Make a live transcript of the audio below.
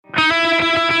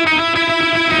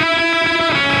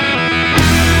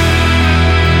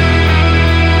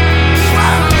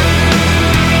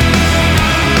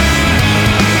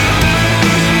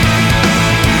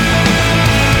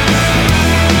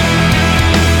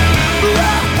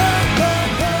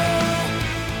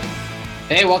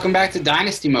Hey, welcome back to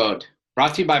Dynasty Mode,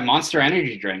 brought to you by Monster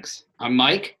Energy Drinks. I'm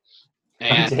Mike, I'm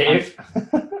and Dave.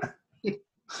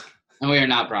 we are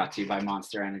not brought to you by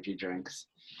Monster Energy Drinks.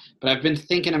 But I've been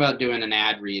thinking about doing an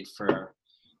ad read for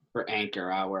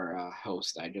Anchor, our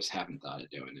host. I just haven't thought of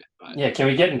doing it. But Yeah, can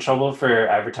we get in trouble for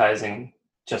advertising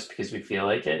just because we feel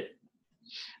like it,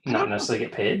 I not don't know. necessarily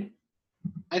get paid?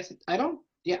 I don't.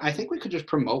 Yeah, I think we could just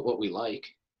promote what we like.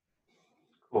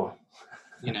 Cool.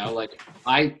 Like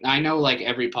I know like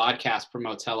every podcast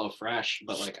promotes HelloFresh,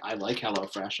 but like I like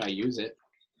HelloFresh. I use it.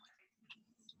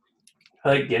 I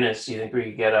like Guinness. Do you think we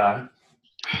could get I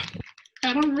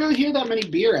don't really hear that many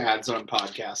beer ads on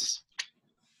podcasts.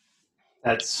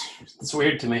 that's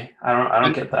weird to me. I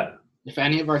don't get that. If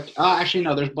any of our, actually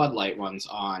no, there's Bud Light ones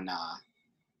on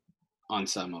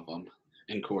some of them,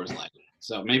 and Coors Light.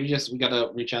 So maybe just we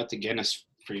gotta reach out to Guinness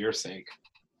for your sake.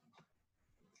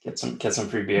 Get some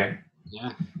free beer.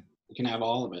 Yeah, you can have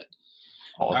all of it.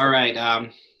 All of All it.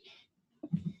 right.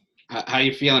 How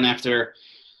you feeling after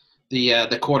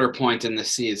the quarter point in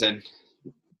this season?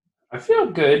 I feel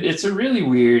good. It's a really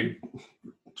weird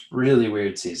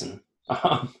season.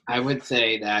 I would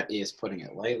say that is putting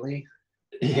it lightly.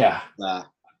 Yeah. Uh,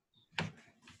 I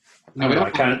no, don't we know.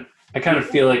 don't. I kind of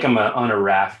feel like I'm on a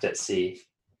raft at sea.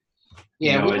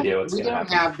 Yeah, No idea what's we gonna don't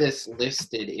happen. have this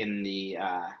listed in the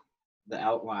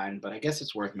outline, but I guess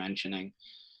it's worth mentioning.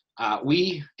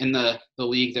 We in the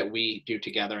league that we do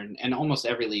together, and almost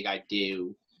every league I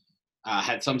do,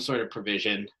 had some sort of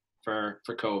provision for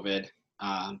COVID.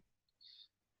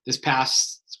 This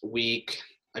past week,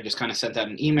 I just kind of sent out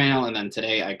an email, and then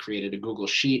today I created a Google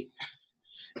Sheet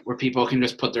where people can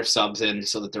just put their subs in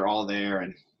so that they're all there.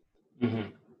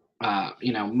 And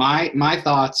my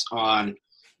thoughts on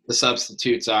the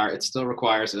substitutes are it still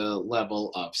requires a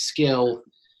level of skill,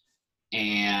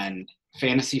 and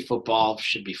fantasy football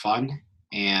should be fun,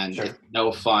 and Sure. it's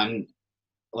no fun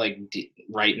like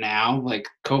right now. Like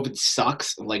COVID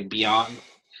sucks, like beyond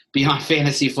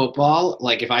fantasy football.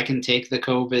 Like if I can take the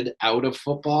COVID out of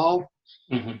football,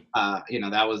 hmm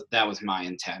that was my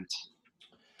intent.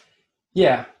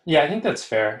 Yeah, I think that's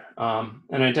fair.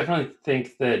 And I definitely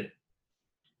think that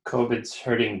COVID's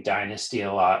hurting Dynasty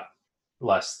a lot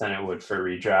less than it would for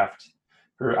redraft.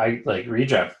 For I like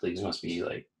redraft leagues must be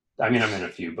like, I mean, I'm in a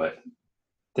few, but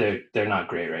they're not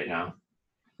great right now.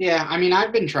 Yeah, I mean,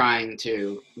 I've been trying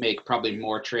to make probably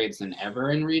more trades than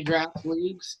ever in redraft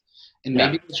leagues. And Yeah,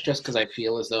 maybe it's just because I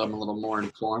feel as though I'm a little more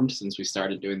informed since we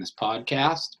started doing this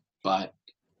podcast. But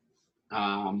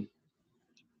um,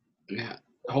 yeah,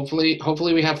 hopefully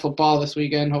we have football this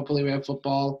weekend. Hopefully we have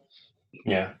football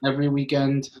yeah. every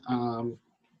weekend.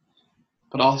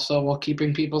 But also while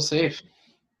keeping people safe.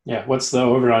 Yeah. What's the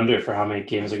over under for how many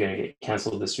games are going to get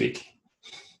canceled this week?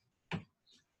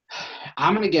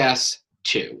 I'm gonna guess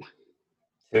 2.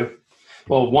 Two.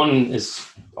 Well, one is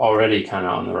already kind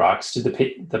of on the rocks. Do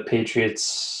the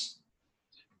Patriots?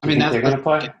 I Do you mean, think they're going to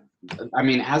play? I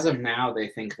mean, as of now, they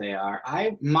think they are.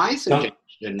 My Don't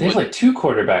suggestion they have would. like two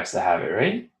quarterbacks that have it,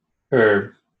 right?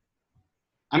 Or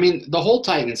I mean, the whole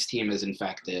Titans team is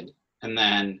infected, and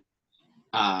then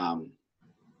um,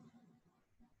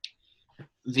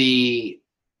 the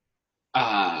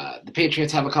the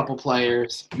Patriots have a couple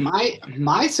players.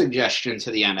 My suggestion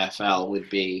to the NFL would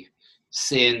be,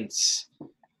 since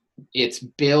it's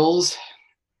Bills,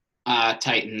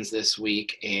 Titans this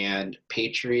week, and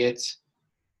Patriots,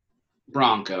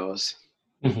 Broncos.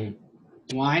 Mhm.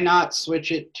 Why not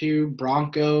switch it to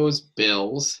Broncos,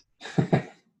 Bills,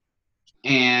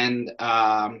 and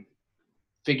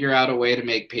figure out a way to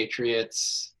make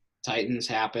Patriots, Titans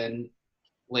happen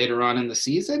later on in the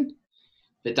season?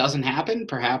 If it doesn't happen,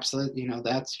 perhaps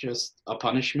that's just a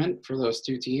punishment for those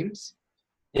two teams.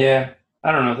 Yeah,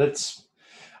 I don't know.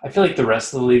 I feel like the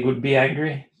rest of the league would be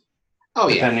angry, Oh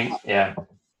yeah, depending. Yeah,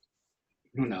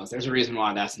 who knows? There's a reason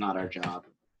why that's not our job.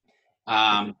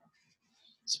 Um,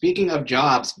 Speaking of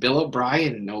jobs, Bill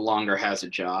O'Brien no longer has a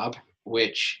job,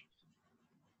 which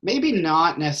maybe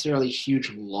not necessarily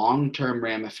huge long-term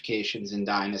ramifications in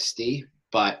Dynasty,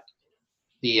 but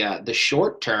the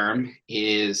short term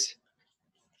is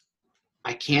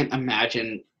I can't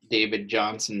imagine David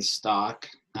Johnson's stock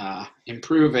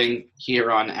improving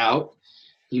here on out.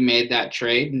 He made that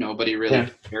trade. Nobody really yeah.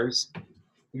 cares.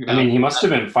 I mean, he must have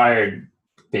been fired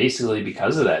basically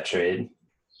because of that trade,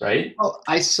 right? Well,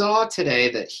 I saw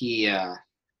today that he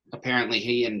apparently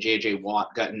he and J.J.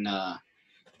 Watt got in a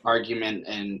argument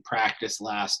in practice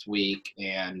last week,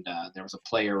 and there was a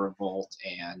player revolt.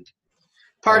 And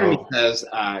part of me Oh, says,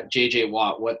 J.J.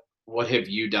 Watt, what have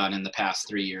you done in the past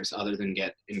 3 years other than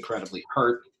get incredibly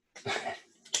hurt?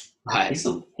 But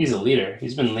he's a leader.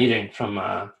 He's been leading from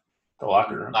the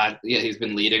locker room. Yeah, he's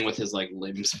been leading with his like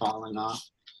limbs falling off.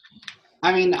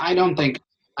 I mean, I don't think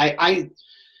I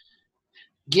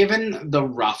given the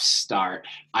rough start,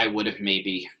 I would have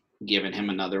maybe given him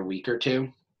another week or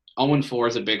two. 0-4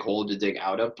 is a big hole to dig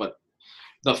out of, but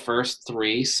the first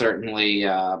three certainly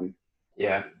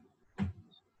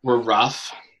were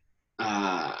rough.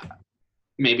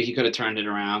 Maybe he could have turned it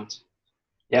around.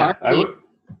 Yeah, I would.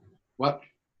 What?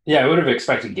 Yeah, I would have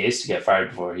expected Gase to get fired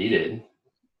before he did.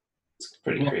 It's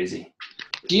pretty crazy.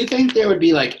 Do you think there would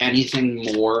be like anything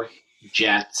more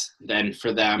Jets than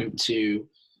for them to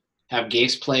have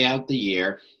Gase play out the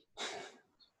year,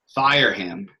 fire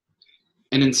him,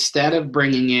 and instead of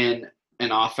bringing in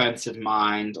an offensive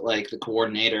mind like the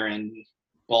coordinator in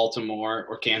Baltimore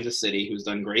or Kansas City, who's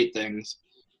done great things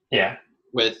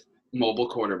with mobile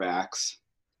quarterbacks,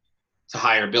 to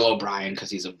hire Bill O'Brien because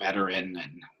he's a veteran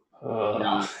and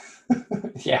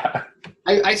yeah.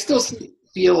 I still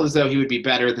feel as though he would be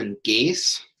better than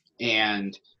Gase,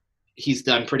 and he's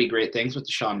done pretty great things with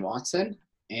Deshaun Watson,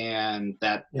 and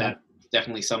that's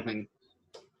definitely something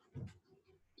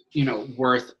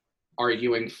worth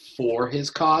arguing for his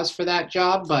cause for that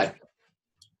job. But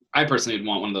I personally would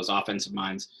want one of those offensive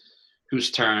minds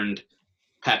who's turned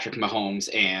Patrick Mahomes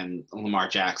and Lamar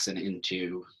Jackson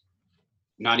into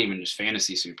not even just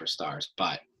fantasy superstars,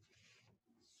 but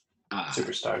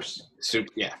superstars. So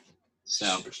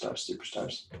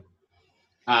Superstars.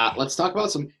 Let's talk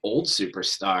about some old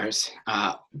superstars.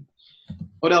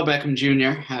 Odell Beckham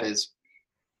Jr. had his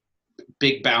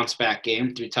big bounce back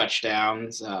game, 3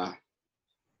 touchdowns,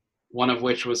 one of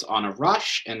which was on a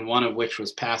rush and one of which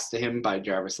was passed to him by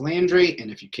Jarvis Landry. And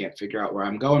if you can't figure out where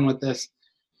I'm going with this,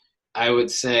 I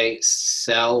would say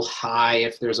sell high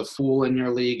if there's a fool in your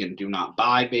league and do not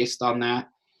buy based on that.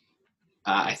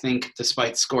 I think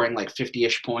despite scoring like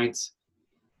 50-ish points,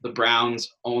 the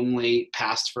Browns only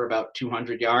passed for about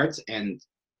 200 yards, and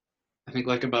I think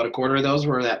like about a quarter of those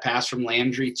were that pass from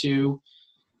Landry to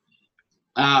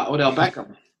Odell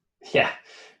Beckham. Yeah,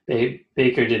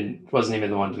 Baker wasn't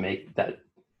even the one to make that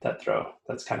throw.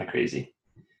 That's kind of crazy.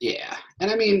 Yeah,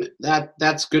 and I mean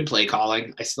that's good play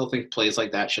calling. I still think plays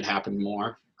like that should happen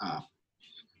more.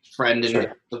 Friend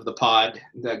of the pod,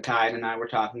 Doug Kide, and I were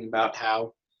talking about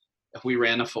how if we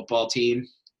ran a football team,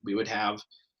 we would have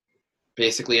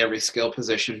basically every skill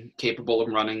position capable of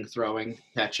running, throwing,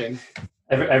 catching.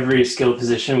 Every skill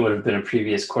position would have been a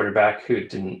previous quarterback who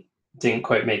didn't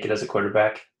quite make it as a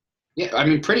quarterback. Yeah, I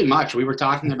mean, pretty much. We were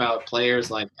talking about players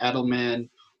like Edelman,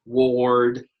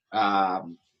 Ward, I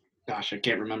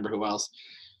can't remember who else.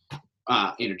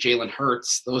 Jalen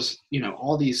Hurts, those,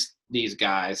 all these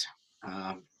guys.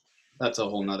 That's a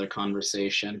whole nother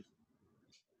conversation.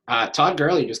 Todd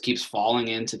Gurley just keeps falling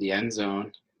into the end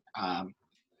zone.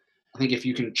 I think if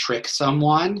you can trick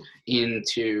someone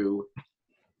into,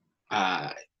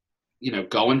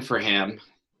 going for him,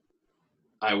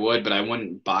 I would, but I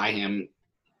wouldn't buy him.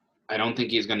 I don't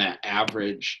think he's going to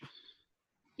average,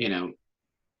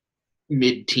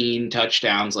 mid-teen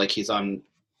touchdowns like he's on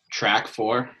track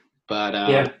for. But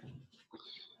I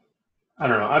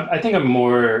don't know. I think I'm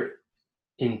more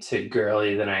into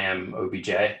Gurley than I am OBJ.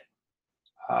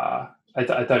 I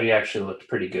thought he actually looked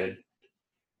pretty good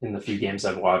in the few games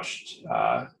I've watched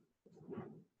that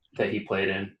he played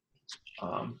in.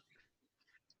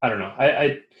 I don't know.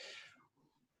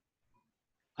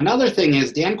 Another thing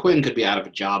is Dan Quinn could be out of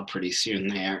a job pretty soon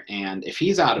there, and if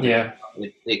he's out of it,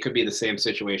 it could be the same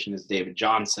situation as David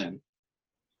Johnson.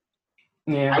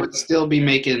 Yeah, I would still be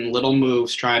making little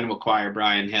moves trying to acquire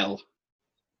Brian Hill.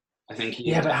 I think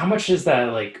but how much is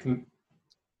that like?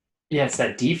 Yeah, it's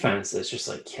that defense that's just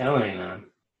like killing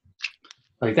them.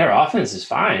 Like their offense is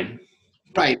fine.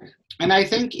 Right. And I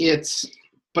think it's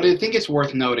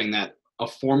worth noting that a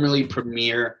formerly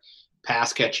premier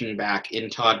pass catching back in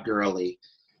Todd Gurley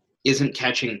isn't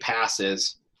catching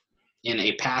passes in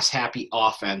a pass happy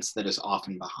offense that is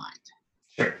often behind.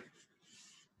 Sure.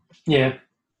 Yeah.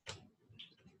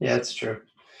 Yeah, it's true.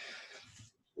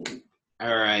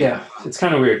 All right. Yeah, it's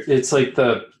kind of weird. It's like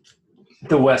the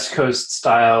West Coast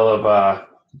style of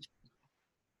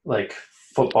like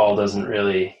football doesn't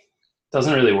really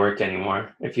work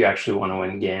anymore if you actually want to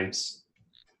win games.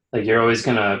 Like you're always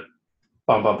gonna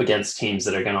bump up against teams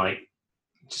that are gonna like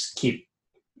just keep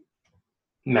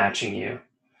matching you.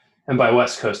 And by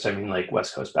West Coast, I mean like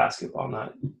West Coast basketball,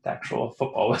 not the actual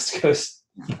football West Coast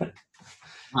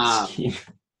scheme.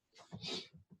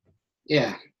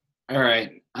 Yeah. All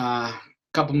right.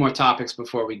 Couple more topics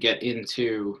before we get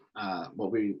into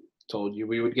what we told you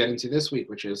we would get into this week,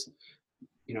 which is,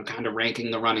 kind of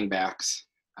ranking the running backs.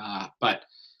 But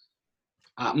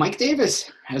Mike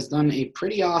Davis has done a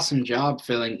pretty awesome job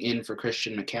filling in for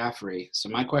Christian McCaffrey. So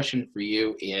my question for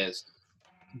you is,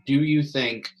 do you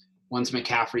think once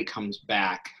McCaffrey comes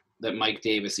back that Mike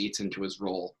Davis eats into his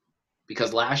role?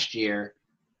 Because last year,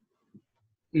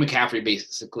 McCaffrey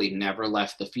basically never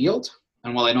left the field.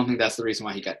 And while I don't think that's the reason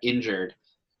why he got injured,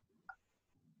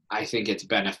 I think it's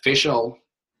beneficial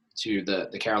to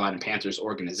the Carolina Panthers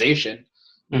organization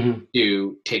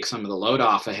to take some of the load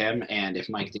off of him. And if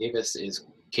Mike Davis is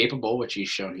capable, which he's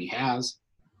shown he has,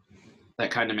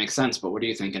 that kind of makes sense. But what are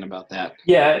you thinking about that?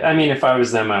 Yeah, I mean, if I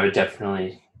was them, I would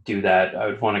definitely do that. I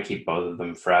would want to keep both of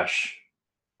them fresh.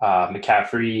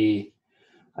 McCaffrey,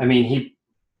 I mean,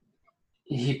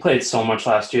 he played so much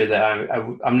last year that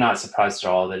I'm not surprised at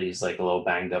all that he's like a little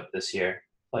banged up this year,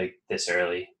 like this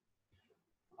early.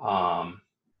 I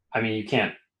mean,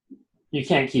 you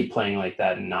can't keep playing like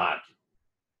that and not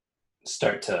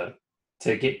start to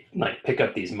get like pick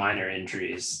up these minor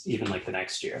injuries even like the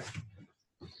next year.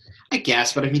 I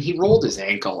guess, but I mean, he rolled his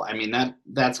ankle. I mean,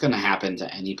 that's going to happen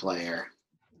to any player.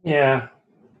 Yeah,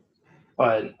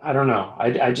 but I don't know.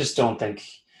 I just don't think.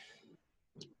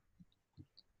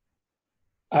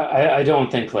 I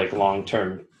don't think like long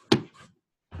term.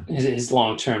 His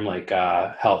long term like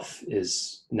health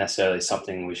is necessarily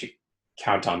something we should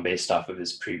count on based off of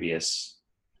his previous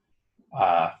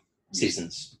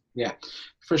seasons. Yeah,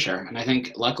 for sure. And I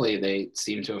think luckily they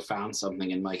seem to have found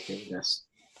something in Mike Davis,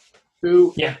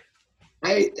 who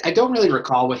I don't really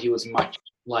recall what he was much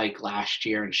like last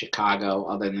year in Chicago,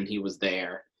 other than he was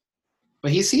there.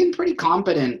 But he seemed pretty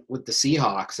competent with the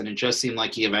Seahawks, and it just seemed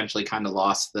like he eventually kind of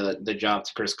lost the job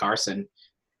to Chris Carson.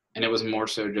 And it was more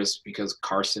so just because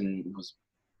Carson was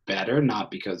better, not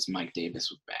because Mike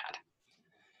Davis was bad.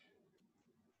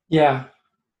 Yeah.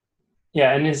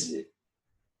 Yeah, and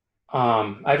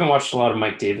I haven't watched a lot of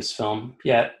Mike Davis film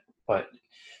yet, but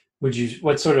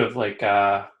what sort of like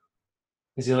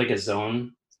is he like a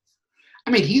zone?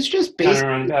 I mean, he's just basically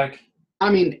running back.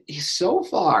 I mean, so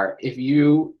far, if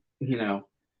you know,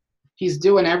 he's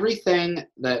doing everything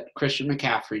that Christian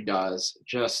McCaffrey does,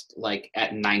 just like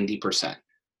at 90%.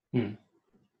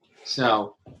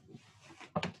 So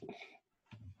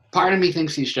part of me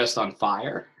thinks he's just on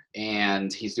fire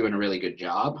and he's doing a really good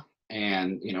job.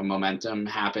 And, momentum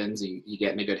happens. You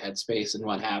get in a good headspace and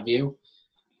what have you.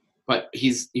 But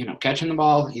he's, catching the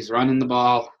ball. He's running the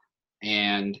ball.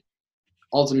 And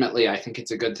ultimately, I think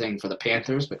it's a good thing for the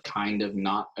Panthers, but kind of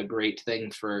not a great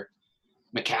thing for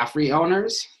McCaffrey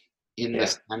owners in the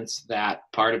sense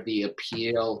that part of the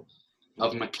appeal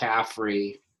of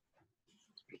McCaffrey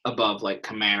above like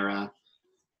Kamara,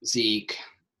 Zeke,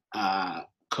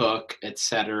 Cook,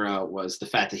 etc., was the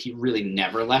fact that he really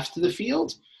never left the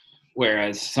field,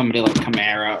 whereas somebody like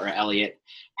Kamara or Elliott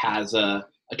has a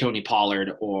Tony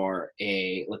Pollard or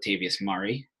a Latavius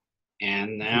Murray,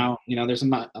 and now there's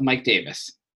a Mike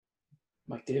Davis.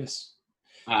 Mike Davis.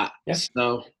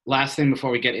 So last thing before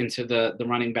we get into the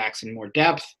running backs in more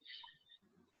depth,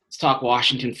 let's talk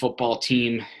Washington football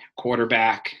team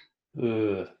quarterback.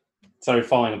 It's already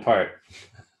falling apart.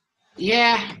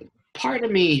 Yeah, part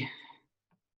of me.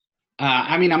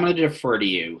 I'm going to defer to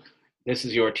you. This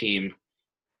is your team.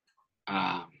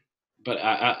 But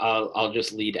I'll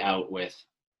just lead out with,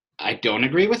 I don't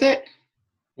agree with it.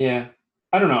 Yeah.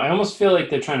 I don't know. I almost feel like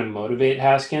they're trying to motivate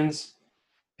Haskins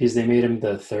because they made him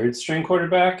the third string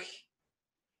quarterback.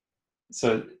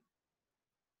 So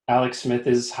Alex Smith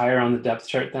is higher on the depth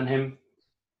chart than him.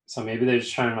 So maybe they're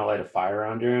just trying to light a fire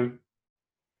under him.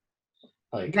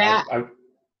 Like that.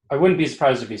 I wouldn't be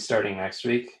surprised if he's starting next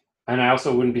week. And I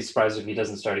also wouldn't be surprised if he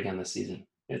doesn't start again this season.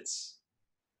 It's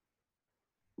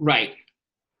right.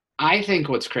 I think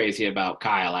what's crazy about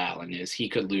Kyle Allen is he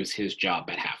could lose his job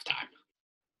at halftime.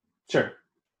 Sure.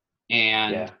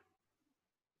 And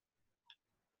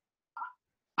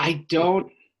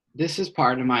this is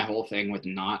part of my whole thing with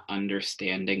not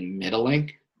understanding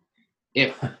middling.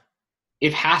 If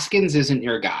Haskins isn't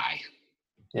your guy,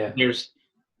 there's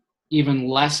even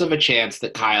less of a chance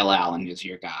that Kyle Allen is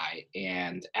your guy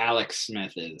and Alex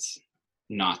Smith is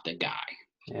not the guy.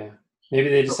 Yeah. Maybe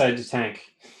they decided to tank.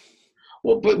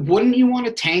 Well, but wouldn't you want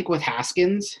to tank with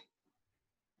Haskins?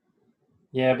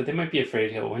 Yeah, but they might be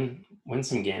afraid he'll win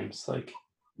some games.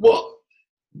 Well,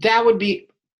 that would be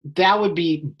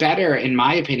better in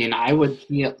my opinion. I would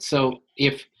feel so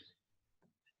if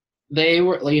they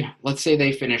were, let's say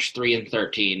they finish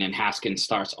 3-13 and Haskins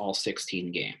starts all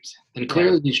 16 games, then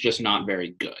clearly he's just not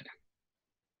very good.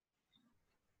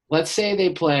 Let's say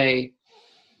they play,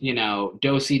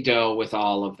 do-si-do with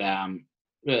all of them.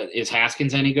 Is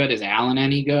Haskins any good? Is Allen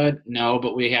any good? No,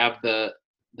 but we have the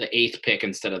 8th pick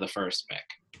instead of the 1st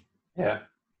pick. Yeah.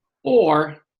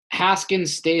 Or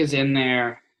Haskins stays in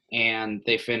there and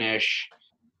they finish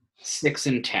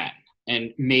 6-10,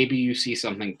 and maybe you see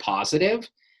something positive.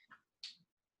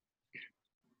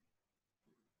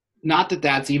 Not that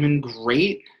that's even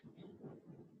great,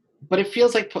 but it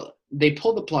feels like they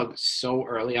pull the plug so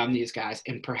early on these guys,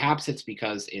 and perhaps it's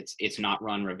because it's not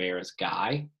Ron Rivera's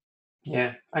guy.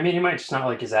 Yeah, I mean, he might just not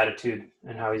like his attitude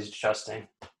and how he's adjusting.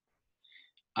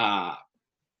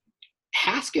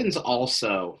 Haskins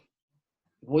also,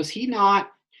 was he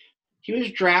not? He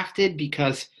was drafted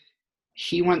because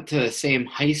he went to the same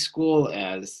high school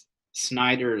as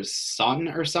Snyder's son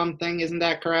or something. Isn't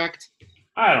that correct?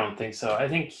 I don't think so. I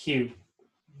think he,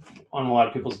 on a lot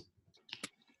of people's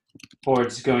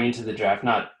boards going into the draft,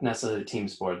 not necessarily team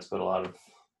boards, but a lot of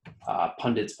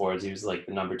pundits boards, he was like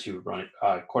the number 2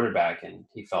 quarterback, and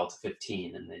he fell to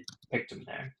 15, and they picked him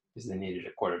there because they needed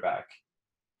a quarterback.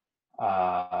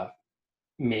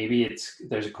 Maybe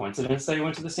there's a coincidence that he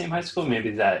went to the same high school.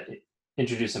 Maybe that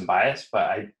introduced some bias, but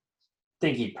I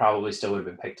think he probably still would have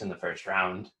been picked in the first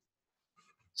round.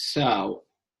 So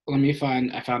I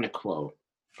found a quote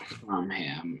from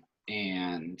him,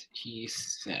 and he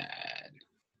said,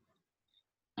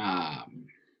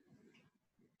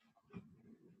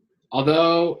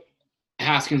 although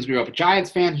Haskins grew up a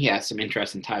Giants fan, he has some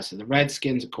interesting ties to the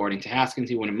Redskins. According to Haskins,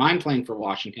 he wouldn't mind playing for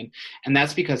Washington, and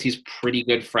that's because he's pretty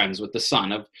good friends with the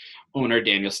son of owner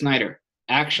Daniel Snyder.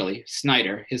 Actually,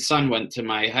 Snyder, his son, went to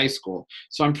my high school,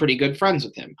 so I'm pretty good friends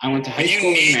with him. I went to high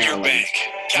school in Maryland. Bank.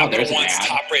 Capital One's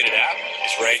top-rated app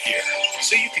is right here,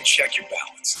 so you can check your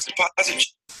balance, deposit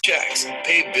checks,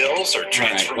 pay bills, or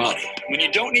transfer money. When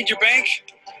you don't need your bank,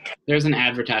 there's an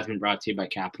advertisement brought to you by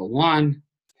Capital One.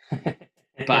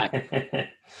 But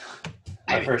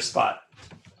my first spot.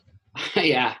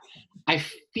 Yeah, I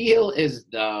feel as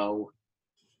though,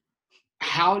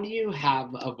 how do you have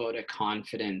a vote of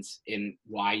confidence in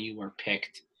why you were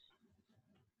picked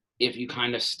if you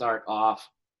kind of start off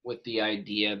with the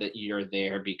idea that you're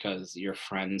there because you're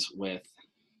friends with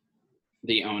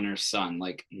the owner's son?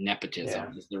 Like,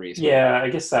 nepotism is the reason. Yeah, I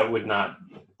guess that would not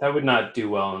do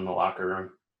well in the locker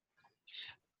room.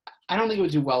 I don't think it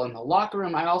would do well in the locker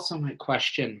room. I also might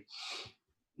question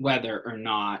whether or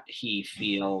not he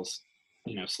feels,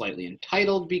 slightly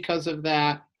entitled because of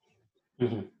that.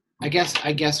 Mm-hmm. I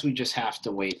guess we just have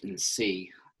to wait and see.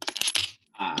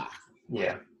 At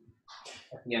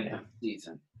the end of the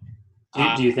season.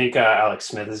 Do you think Alex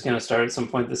Smith is going to start at some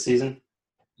point this season?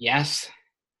 Yes.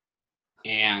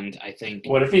 And I think...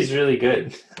 What if he's really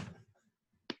good?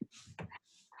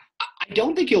 I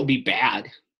don't think he'll be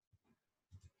bad.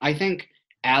 I think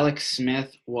Alex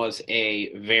Smith was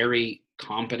a very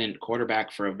competent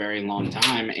quarterback for a very long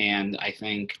time, and I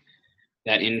think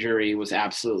that injury was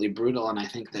absolutely brutal, and I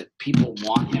think that people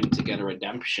want him to get a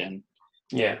redemption.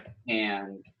 Yeah.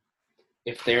 And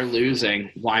if they're losing,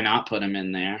 why not put him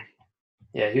in there?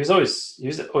 Yeah, he was always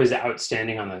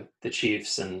outstanding on the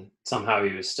Chiefs, and somehow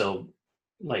he was still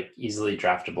like easily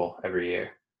draftable every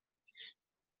year.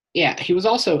 Yeah, he was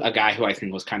also a guy who I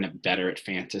think was kind of better at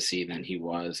fantasy than he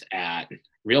was at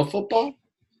real football.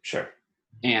 Sure.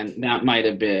 And that might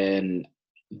have been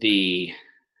the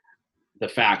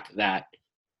fact that,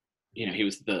 he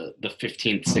was the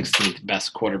 15th, 16th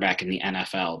best quarterback in the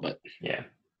NFL. But yeah.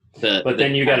 But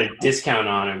then you got a discount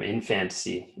on him in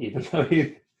fantasy, even though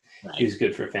he was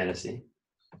good for fantasy.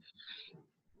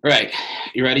 Right.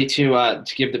 You ready to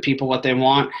give the people what they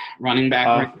want? Running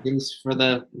back rankings for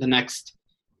the next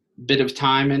bit of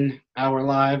time in our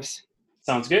lives?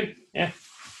 Sounds good. Yeah.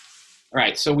 All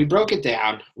right. So we broke it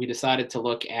down. We decided to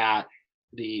look at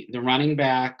the running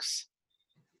backs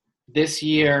this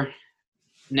year,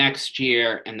 next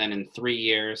year, and then in 3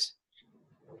 years.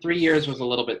 3 years was a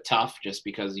little bit tough just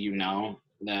because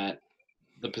that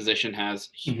the position has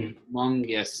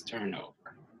humongous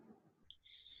turnover.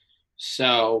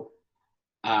 So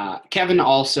Kevin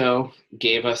also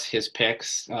gave us his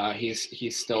picks.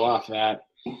 He's still off at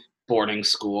boarding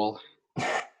school,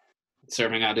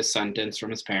 serving out his sentence from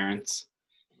his parents.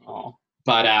 Oh.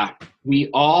 But we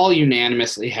all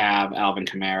unanimously have Alvin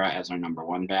Kamara as our number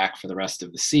 1 back for the rest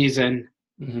of the season.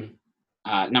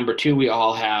 Mm-hmm. Number 2, we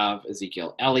all have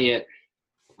Ezekiel Elliott.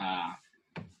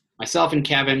 Myself and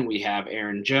Kevin, we have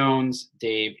Aaron Jones.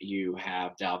 Dave, you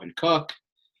have Dalvin Cook.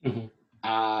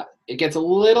 Mm-hmm. It gets a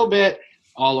little bit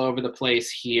all over the place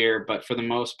here, but for the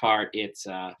most part, it's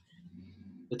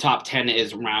the top 10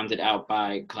 is rounded out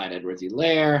by Clyde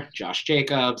Edwards-Helaire, Josh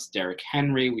Jacobs, Derrick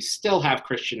Henry. We still have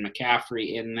Christian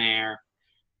McCaffrey in there.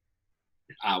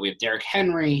 We have Derrick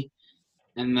Henry.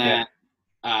 And then,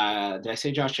 did I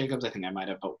say Josh Jacobs? I think I might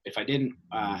have. But if I didn't,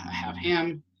 I have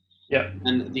him. Yep.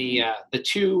 And the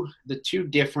two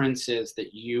differences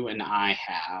that you and I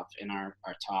have in our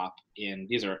top, and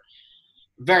these are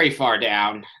very far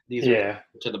down. These are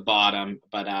to the bottom,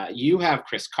 but you have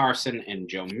Chris Carson and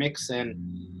Joe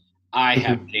Mixon. I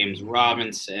have James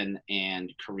Robinson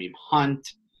and Kareem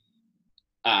Hunt.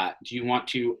 Do you want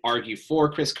to argue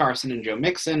for Chris Carson and Joe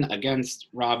Mixon, against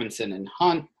Robinson and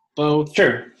Hunt? Both?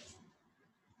 Sure.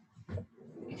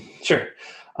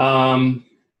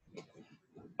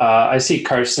 I see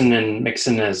Carson and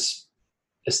Mixon as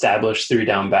established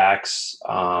 3-down backs,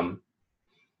 and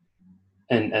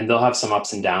they'll have some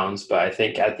ups and downs, but I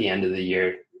think at the end of the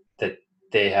year that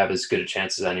they have as good a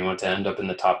chance as anyone to end up in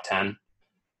the top 10.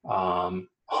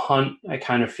 Hunt, I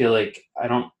kind of feel like I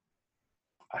don't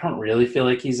really feel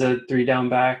like he's a 3-down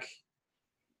back.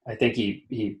 I think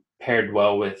he paired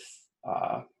well with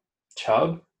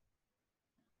Chubb,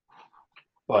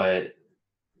 but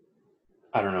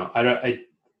I don't know.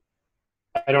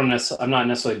 I'm not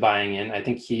necessarily buying in. I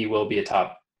think he will be a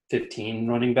top 15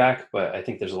 running back, but I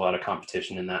think there's a lot of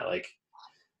competition in that like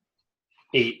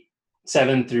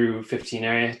 7 through 15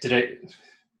 area.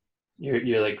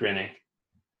 You're like grinning.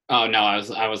 Oh no, I was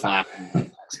laughing at the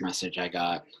text message I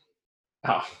got.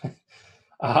 Oh.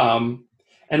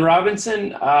 And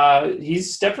Robinson,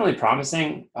 he's definitely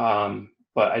promising,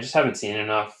 but I just haven't seen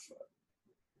enough.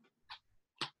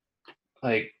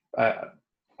 Like,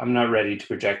 I'm not ready to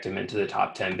project him into the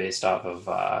top 10 based off of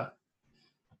a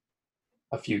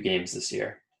few games this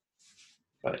year.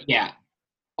 But yeah,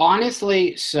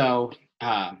 honestly, so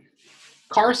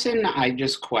Carson, I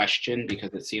just question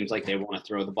because it seems like they want to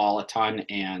throw the ball a ton,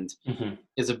 and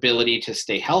his ability to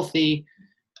stay healthy.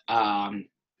 I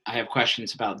have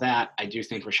questions about that. I do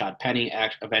think Rashad Penny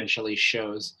eventually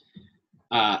shows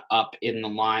up in the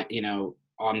line,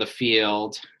 on the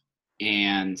field,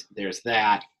 and there's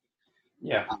that.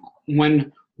 Yeah.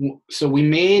 We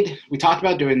talked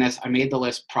about doing this. I made the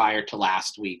list prior to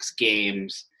last week's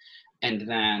games, and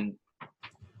then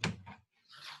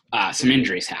some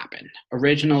injuries happened.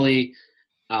 Originally,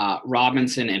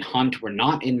 Robinson and Hunt were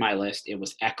not in my list. It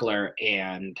was Eckler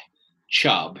and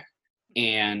Chubb.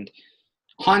 And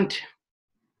Hunt,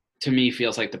 to me,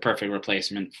 feels like the perfect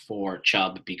replacement for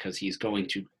Chubb because he's going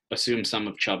to assume some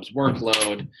of Chubb's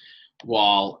workload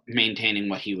while maintaining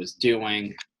what he was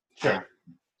doing. Sure.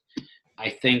 I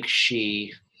think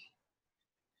he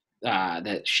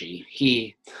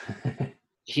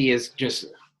is just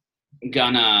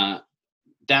gonna.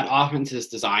 That offense is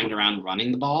designed around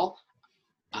running the ball.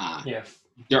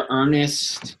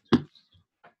 D'Ernest, I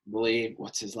believe,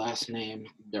 what's his last name?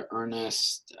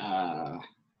 D'Ernest.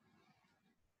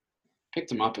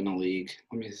 Picked him up in the league.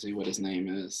 Let me see what his name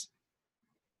is.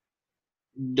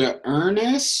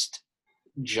 D'Ernest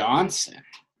Johnson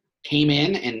came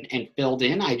in and filled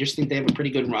in. I just think they have a pretty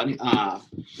good run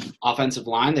offensive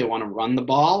line. They want to run the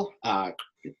ball.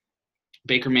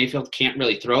 Baker Mayfield can't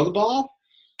really throw the ball,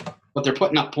 but they're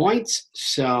putting up points.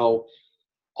 So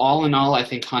all in all, I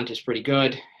think Hunt is pretty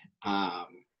good.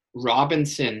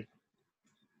 Robinson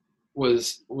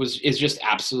is just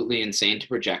absolutely insane to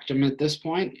project him at this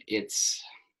point. It's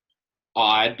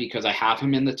odd because I have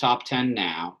him in the top 10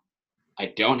 now.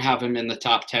 I don't have him in the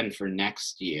top 10 for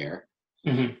next year.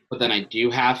 But then I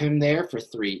do have him there for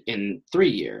 3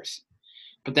 years.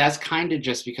 But that's kind of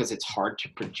just because it's hard to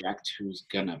project who's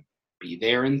going to be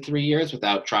there in 3 years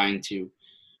without trying to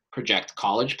project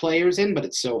college players in. But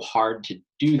it's so hard to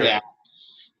do that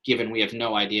given we have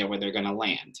no idea where they're going to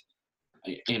land.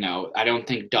 I don't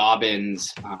think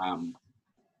Dobbins, I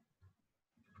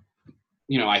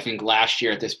think last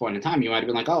year at this point in time, you might have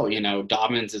been like,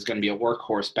 Dobbins is going to be a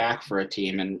workhorse back for a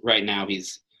team. And right now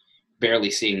he's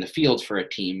barely seeing the field for a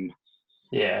team.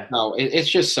 Yeah. No, it's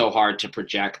just so hard to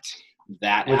project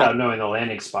that without knowing the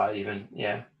landing spot even.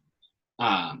 Yeah.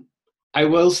 I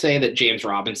will say that James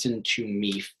Robinson to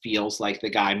me feels like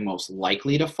the guy most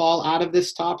likely to fall out of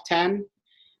this top 10,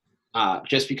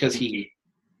 just because he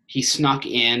snuck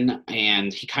in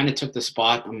and he kind of took the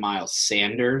spot of Miles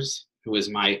Sanders, who is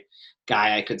my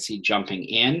guy I could see jumping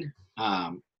in.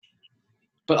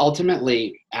 But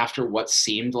ultimately, after what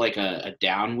seemed like a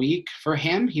down week for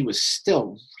him, he was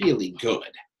still really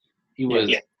good. He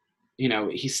was,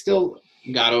 he still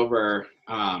got over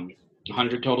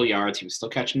 100 total yards. He was still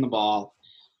catching the ball.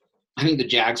 I think the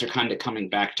Jags are kind of coming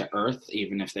back to earth,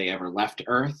 even if they ever left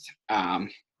earth. And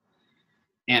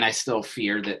I still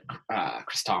fear that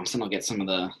Chris Thompson will get some of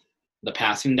the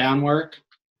passing down work.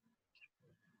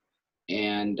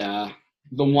 And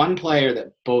the one player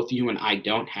that both you and I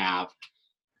don't have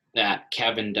that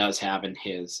Kevin does have in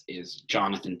his is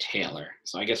Jonathan Taylor.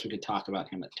 So I guess we could talk about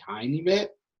him a tiny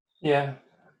bit. Yeah.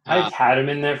 I had him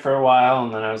in there for a while,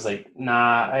 and then I was like,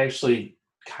 nah, I actually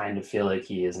kind of feel like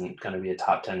he isn't going to be a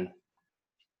top 10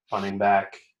 running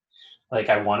back like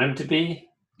I want him to be.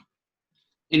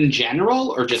 In general,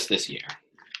 or just this year?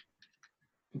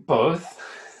 Both.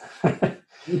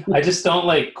 I just don't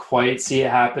like quite see it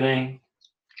happening.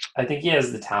 I think he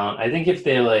has the talent. I think if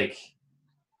they like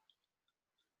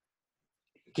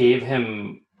gave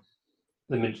him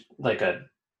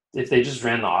if they just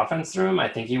ran the offense through him, I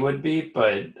think he would be,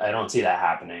 but I don't see that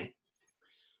happening.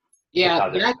 Yeah, how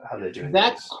they're doing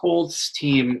that things. Colts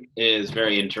team is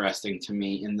very interesting to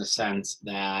me in the sense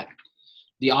that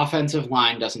the offensive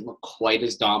line doesn't look quite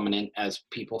as dominant as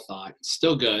people thought. It's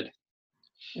still good.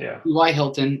 Yeah. T.Y.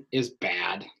 Hilton is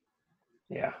bad.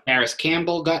 Yeah. Harris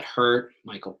Campbell got hurt.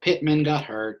 Michael Pittman got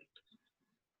hurt.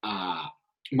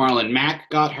 Marlon Mack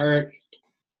got hurt.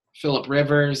 Phillip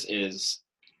Rivers is,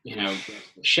 the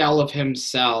shell of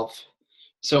himself.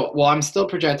 So, I'm still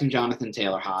projecting Jonathan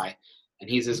Taylor high, and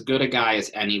he's as good a guy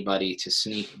as anybody to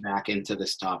sneak back into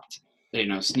this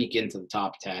sneak into the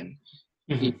top 10.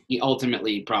 Mm-hmm. He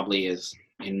ultimately probably is,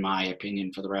 in my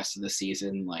opinion, for the rest of the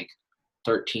season, like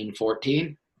 13,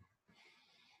 14.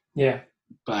 Yeah.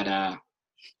 But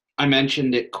I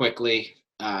mentioned it quickly.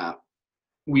 None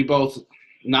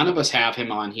of us have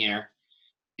him on here.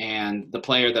 And the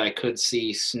player that I could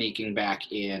see sneaking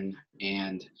back in,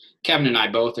 and Kevin and I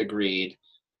both agreed,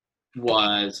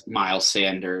 was Miles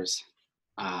Sanders.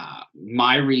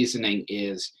 My reasoning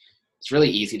is it's really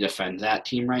easy to defend that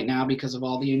team right now because of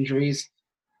all the injuries.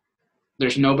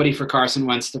 There's nobody for Carson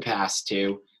Wentz to pass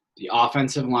to. The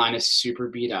offensive line is super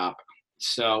beat up.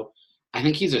 So I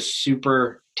think he's a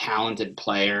super talented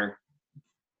player.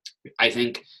 I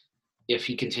think if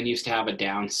he continues to have a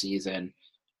down season,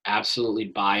 absolutely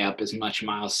buy up as much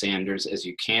Miles Sanders as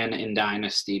you can in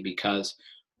Dynasty, because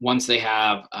once they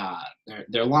have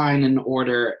their line in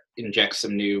order, inject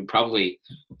some new, probably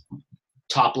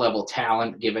top-level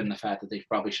talent, given the fact that they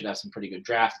probably should have some pretty good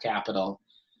draft capital,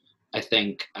 I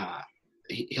think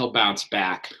he'll bounce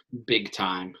back big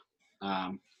time.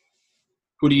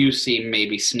 Who do you see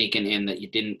maybe sneaking in that you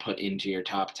didn't put into your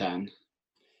top 10?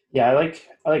 Yeah, I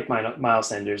like Miles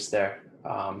Sanders there.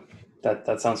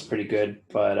 That sounds pretty good,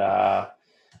 but I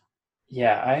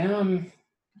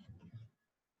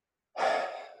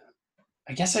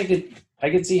guess I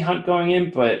could see Hunt going in,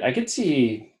 but I could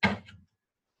see, I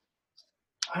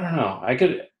don't know, I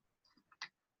could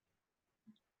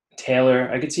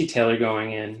see Taylor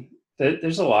going in.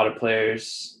 There's a lot of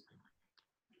players.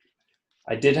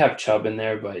 I did have Chubb in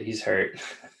there, but he's hurt.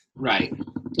 Right.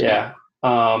 Yeah.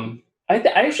 I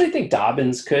actually think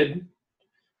Dobbins could,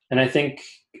 and I think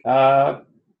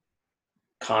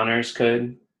Connors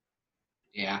could.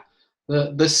 Yeah.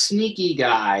 The sneaky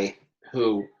guy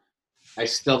who I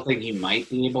still think you might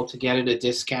be able to get at a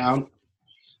discount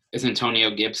is Antonio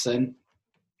Gibson.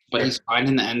 But sure. He's fine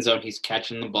in the end zone. He's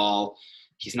catching the ball.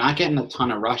 He's not getting a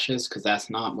ton of rushes because that's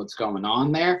not what's going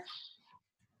on there.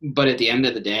 But at the end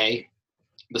of the day,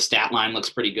 the stat line looks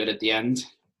pretty good at the end.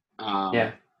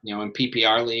 Yeah. In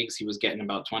PPR leagues, he was getting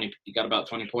about 20. He got about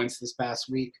 20 points this past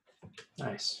week.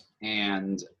 Nice.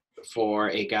 And for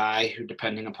a guy who,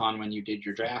 depending upon when you did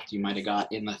your draft, you might have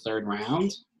got in the third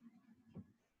round,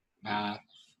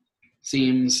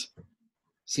 seems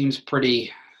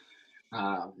pretty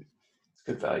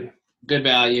good value. Good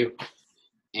value.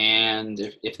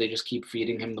 And if they just keep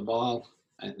feeding him the ball,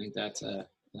 I think that's a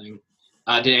thing.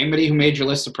 Did anybody who made your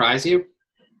list surprise you?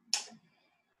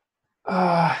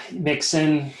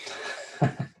 Mixon.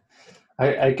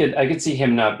 I could see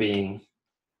him not being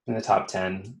in the top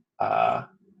 10.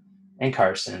 And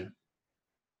Carson.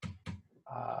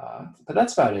 But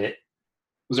that's about it.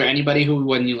 Was there anybody who,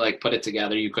 when you put it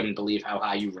together, you couldn't believe how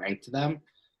high you ranked them?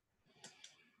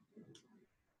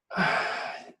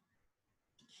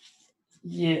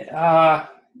 Yeah.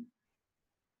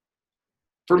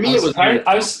 For me, it was.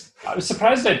 I was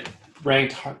surprised I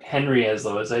ranked Henry as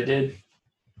low as I did.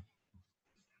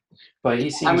 But he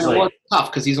seems well, it's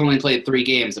tough because he's only played 3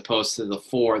 games opposed to the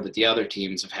 4 that the other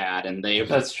teams have had, and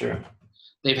that's true.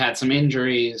 They've had some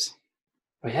injuries.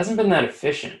 But he hasn't been that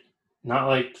efficient.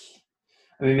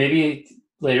 Maybe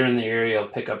later in the year he'll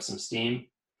pick up some steam.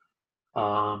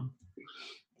 I'm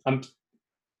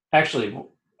actually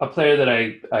a player that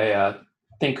I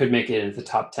think could make it into the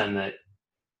top 10 that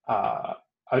I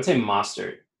would say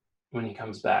Mostert when he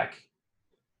comes back.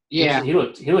 Yeah, he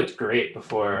looked great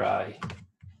before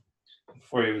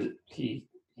he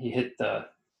hit the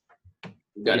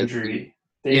injury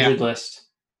list.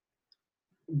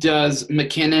 Does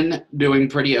McKinnon doing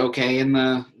pretty okay in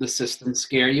the system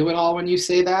scare you at all when you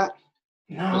say that?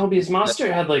 No, because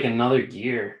Mostert had another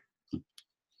year.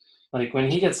 Like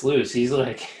when he gets loose, he's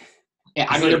like, Yeah,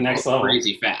 I he's mean, like they're next both level.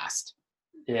 crazy fast.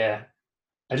 Yeah.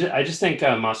 I just think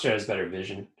Monster has better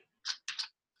vision.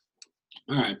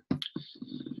 All right.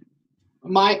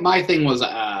 My thing was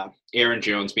Aaron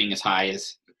Jones being as high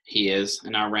as he is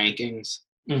in our rankings.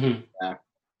 Mm-hmm. Yeah.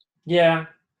 Yeah.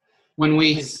 When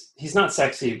He's not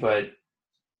sexy, but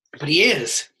he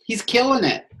is. He's killing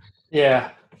it.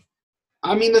 yeah.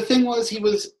 I mean, the thing was he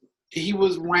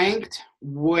was ranked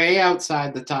way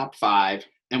outside the top 5,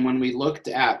 and when we looked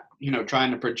at,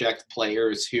 trying to project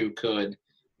players who could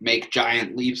make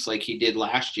giant leaps like he did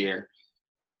last year,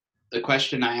 the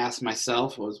question I asked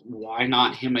myself was, why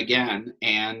not him again?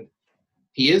 And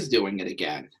he is doing it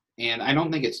again. And I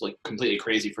don't think it's like completely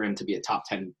crazy for him to be a top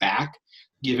 10 back,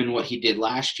 given what he did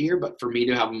last year. But for me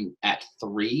to have him at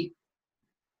 3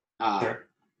 Sure.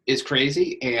 is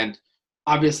crazy. And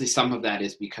obviously some of that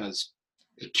is because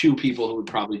 2 people who would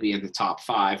probably be in the top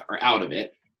 5 are out of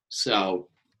it. So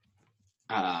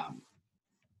I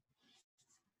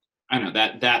don't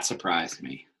know, that surprised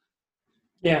me.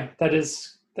 Yeah, that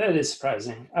is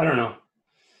surprising. I don't know.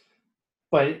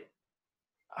 But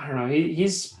I don't know.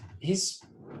 He's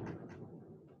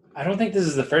I don't think this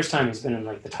is the first time he's been in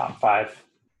like the top 5.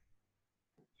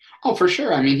 Oh, for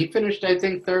sure. I mean, he finished, I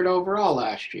think, 3rd overall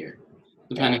last year,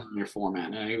 depending on your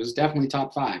format. And he was definitely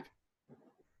top 5.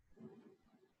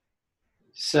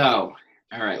 So,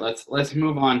 all right, let's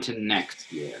move on to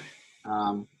next year.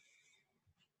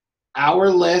 Our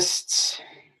lists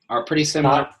are pretty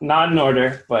similar. Not in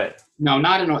order, but no,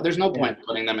 not in order. There's no point in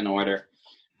putting them in order.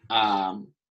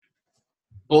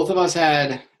 Both of us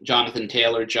had Jonathan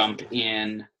Taylor jump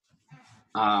in,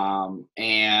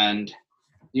 and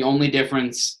the only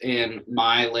difference in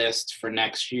my list for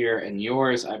next year and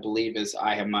yours, I believe, is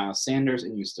I have Miles Sanders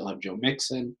and you still have Joe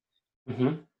Mixon.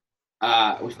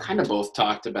 Mm-hmm. We've kind of both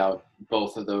talked about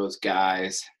both of those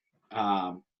guys.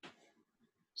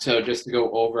 So just to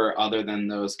go over, other than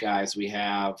those guys, we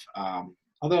have, I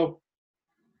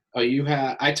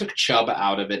took Chubb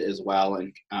out of it as well,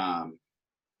 and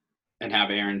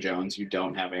have Aaron Jones. You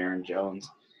don't have Aaron Jones.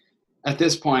 At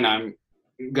this point, I'm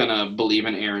gonna believe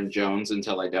in Aaron Jones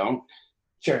until I don't.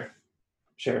 Sure.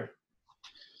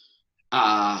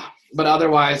 But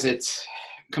otherwise, it's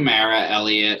Kamara,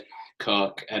 Elliott,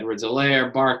 Cook,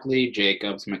 Edwards-Helaire, Barkley,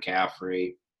 Jacobs,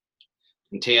 McCaffrey,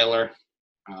 and Taylor.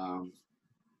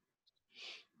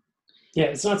 Yeah,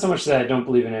 it's not so much that I don't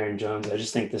believe in Aaron Jones. I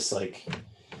just think this, like,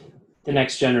 the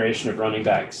next generation of running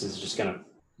backs is just going to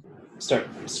start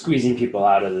squeezing people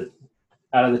out of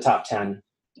the top 10.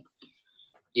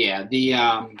 Yeah, the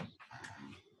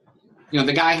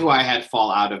guy who I had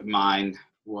fall out of mine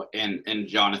and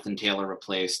Jonathan Taylor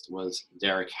replaced was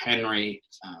Derrick Henry.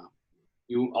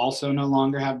 You also no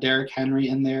longer have Derrick Henry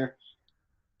in there.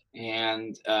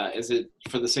 And is it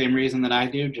for the same reason that I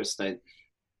do? Just I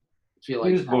feel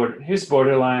like he was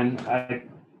borderline.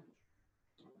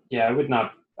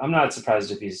 I'm not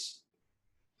surprised if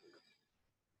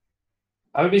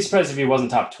I would be surprised if he wasn't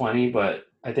top 20, but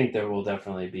I think there will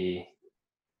definitely be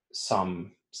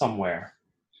somewhere.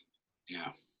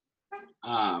 Yeah.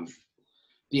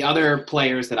 The other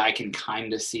players that I can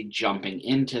kind of see jumping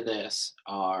into this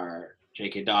are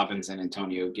J.K. Dobbins and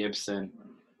Antonio Gibson.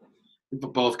 We've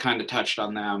both kind of touched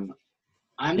on them.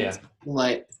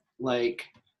 Like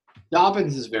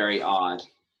Dobbins is very odd.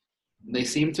 They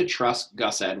seem to trust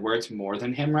Gus Edwards more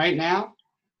than him right now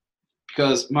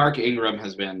because Mark Ingram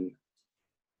has been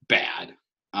bad.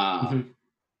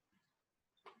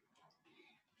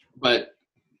 But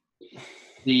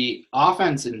the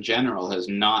offense in general has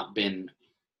not been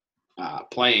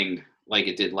playing like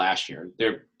it did last year.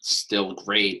 They're still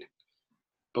great,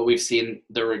 but we've seen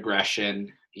the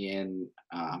regression in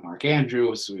Mark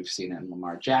Andrews. We've seen it in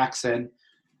Lamar Jackson.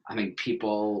 I think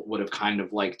people would have kind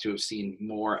of liked to have seen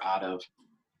more out of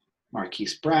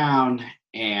Marquise Brown.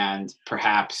 And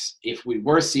perhaps if we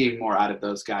were seeing more out of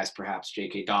those guys, perhaps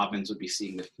J.K. Dobbins would be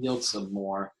seeing the field some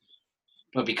more.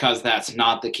 But because that's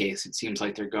not the case, it seems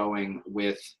like they're going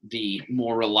with the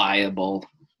more reliable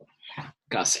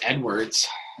Gus Edwards,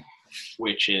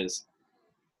 which is,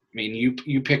 I mean,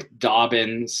 you picked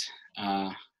Dobbins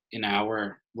in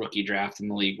our rookie draft in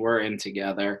the league we're in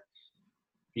together.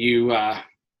 You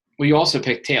also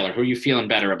picked Taylor. Who are you feeling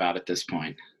better about at this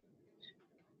point?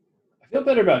 I feel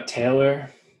better about Taylor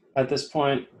at this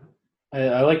point.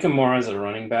 I like him more as a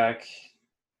running back,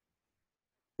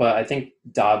 but I think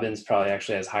Dobbins probably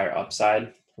actually has higher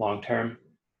upside long term,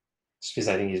 just because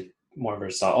I think he's more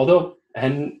versatile. Although,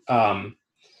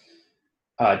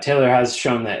 Taylor has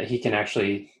shown that he can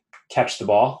actually catch the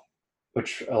ball,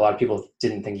 which a lot of people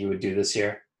didn't think he would do this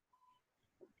year.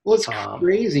 Well, it's Um,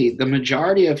 crazy. The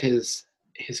majority of his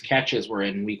catches were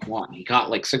in week 1. He caught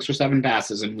like 6 or 7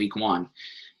 passes in week 1,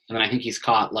 and then I think he's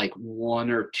caught like 1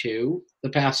 or 2 the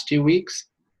past 2 weeks.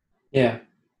 yeah.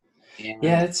 And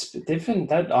Yeah,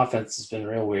 that offense has been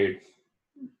real weird.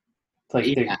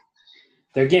 Like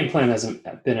their game plan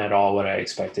hasn't been at all what I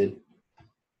expected.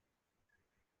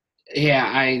 yeah,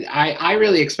 I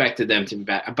really expected them to be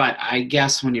better, but I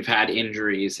guess when you've had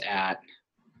injuries at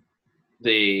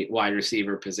the wide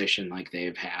receiver position like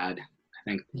they've had, I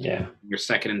think your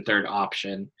second and third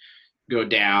option go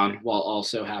down while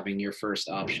also having your first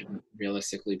option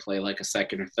realistically play like a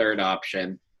second or third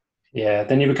option. Yeah,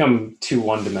 then you become too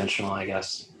one-dimensional, I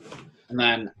guess. And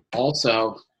then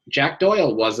also, Jack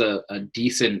Doyle was a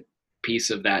decent piece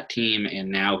of that team, and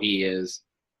now he is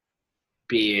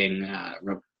being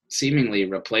seemingly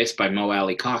replaced by Mo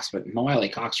Alley-Cox. But Mo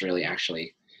Alley-Cox really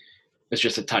actually is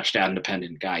just a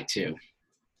touchdown-dependent guy too.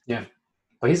 Yeah,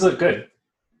 but he's looked good.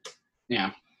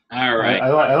 Yeah. All right.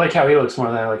 I like how he looks more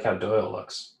than I like how Doyle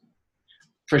looks.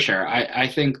 For sure. I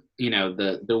think,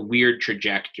 the weird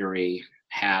trajectory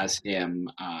has him,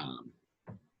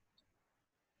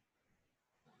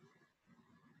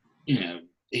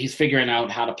 he's figuring out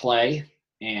how to play,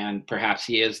 and perhaps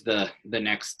he is the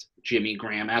next Jimmy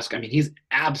Graham-esque. I mean, he's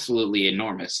absolutely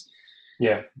enormous.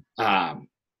 Yeah.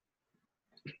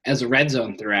 As a red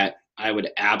zone threat, I would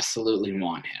absolutely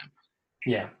want him.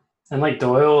 Yeah. And like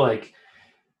Doyle, like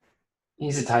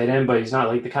he's a tight end, but he's not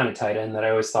like the kind of tight end that I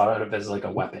always thought of as like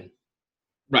a weapon.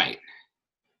 Right.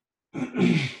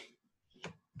 He's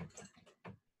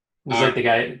like the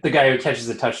guy who catches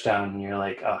a touchdown, and you're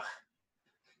like, ugh.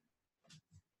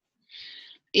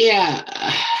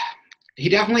 Yeah, he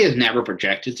definitely has never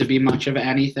projected to be much of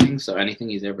anything. So anything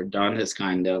he's ever done has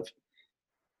kind of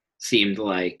seemed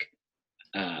like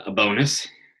a bonus.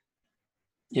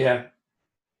 Yeah,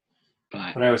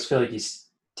 but I always feel like he's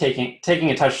taking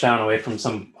a touchdown away from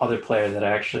some other player that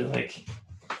I actually like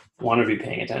want to be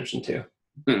paying attention to.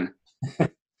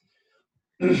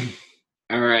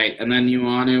 All right, and then you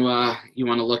want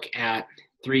to look at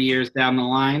 3 years down the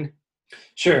line.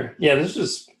 Sure. Yeah, this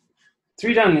was 3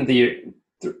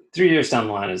 years down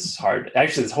the line is hard.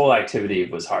 Actually, this whole activity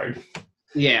was hard.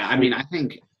 Yeah, I mean, I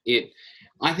think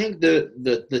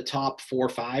the top 4 or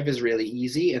 5 is really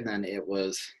easy, and then it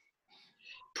was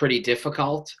pretty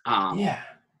difficult. Yeah.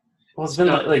 Well, it's been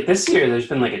like this year. There's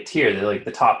been like a tier that like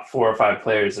the top 4 or 5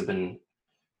 players have been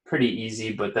pretty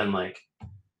easy, but then like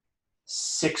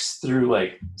 6 through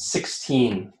like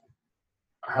 16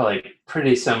 are like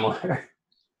pretty similar.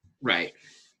 Right.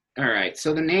 All right.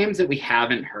 So the names that we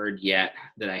haven't heard yet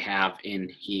that I have in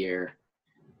here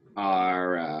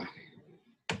are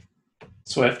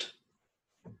Swift.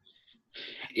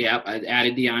 Yep, I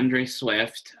added DeAndre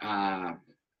Swift.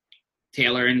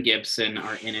 Taylor and Gibson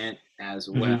are in it, as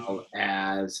well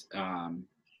as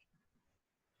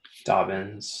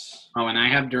Dobbins. Oh, and I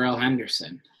have Darrell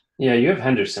Henderson. Yeah, you have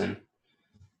Henderson.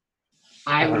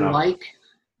 I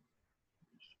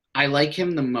like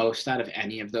him the most out of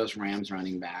any of those Rams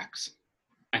running backs.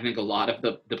 I think a lot of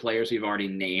the players we've already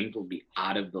named will be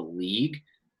out of the league.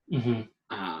 Mm-hmm.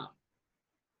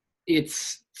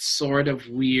 It's sort of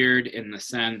weird in the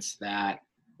sense that,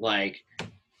 like,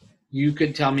 you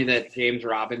could tell me that James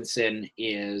Robinson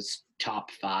is top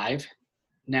 5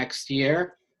 next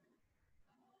year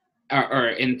or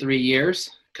in 3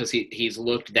 years because he's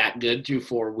looked that good through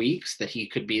 4 weeks that he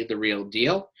could be the real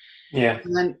deal. Yeah.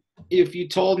 And then if you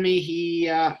told me he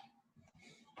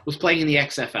was playing in the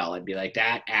XFL, I'd be like,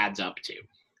 that adds up to.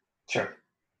 Sure.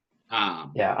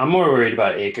 Yeah, I'm more worried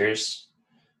about Akers.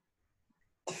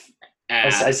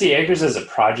 I see Akers as a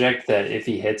project that if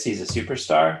he hits, he's a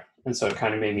superstar. And so it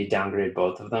kind of made me downgrade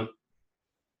both of them.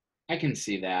 I can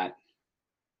see that.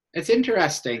 It's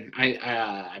interesting.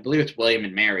 I believe it's William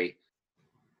and Mary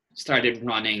started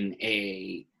running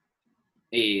a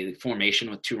formation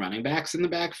with 2 running backs in the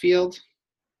backfield.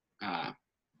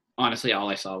 Honestly, all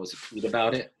I saw was a tweet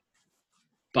about it.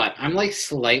 But I'm like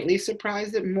slightly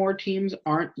surprised that more teams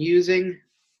aren't using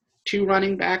 2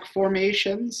 running back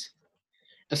formations,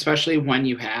 especially when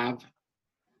you have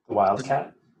the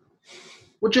Wildcat.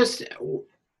 Well, just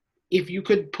if you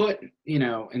could put,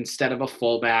 instead of a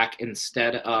fullback,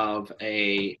 instead of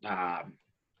a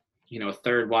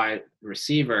third wide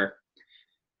receiver,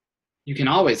 you can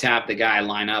always have the guy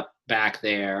line up back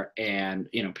there and,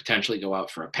 Sure. go out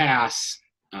for a pass.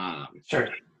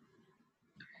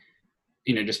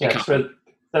 Just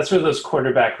that's where those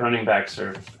quarterback running backs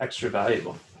are extra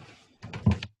valuable.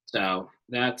 So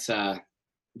that's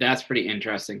pretty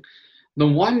interesting. The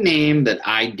one name that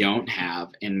I don't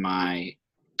have in my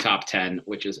top 10,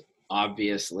 which is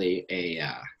obviously a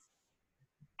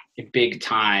big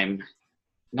time,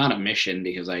 not a mission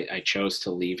because I chose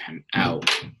to leave him out.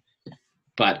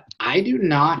 But I do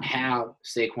not have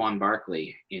Saquon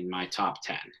Barkley in my top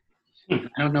 10.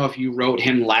 I don't know if you wrote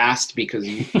him last because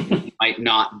you might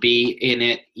not be in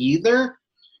it either,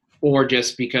 or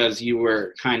just because you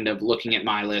were kind of looking at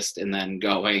my list and then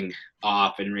going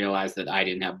off and realized that I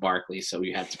didn't have Barkley, so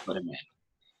you had to put him in.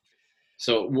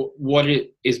 So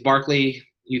is Barkley,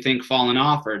 you think, fallen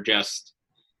off, or just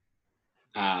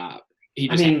he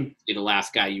just happened to be the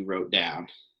last guy you wrote down?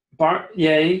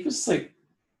 He was like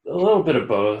a little bit of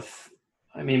both.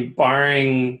 I mean,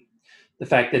 barring the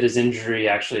fact that his injury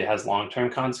actually has long-term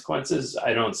consequences,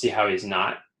 I don't see how he's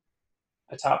not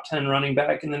a top 10 running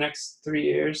back in the next 3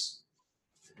 years.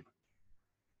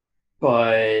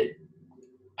 But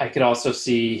I could also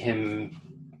see him,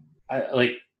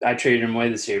 I traded him away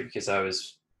this year because I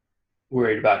was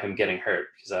worried about him getting hurt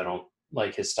because I don't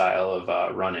like his style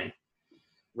of running.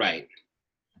 Right.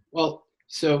 Well,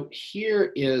 so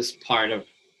here is part of,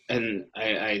 and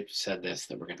I said this,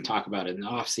 that we're going to talk about it in the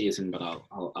off season, but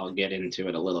I'll get into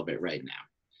it a little bit right now.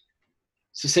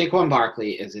 So Saquon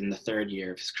Barkley is in the third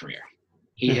year of his career.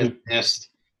 He has missed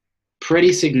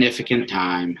pretty significant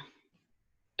time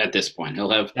at this point.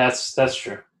 That's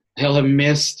true. He'll have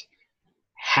missed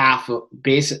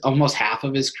almost half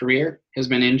of his career has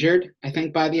been injured, I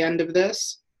think, by the end of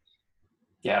this.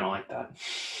 Yeah, I don't like that.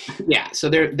 Yeah, so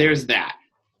there's that.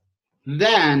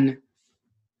 Then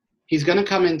he's going to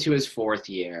come into his fourth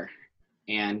year,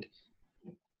 and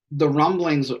the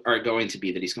rumblings are going to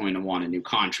be that he's going to want a new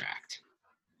contract.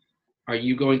 Are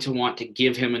you going to want to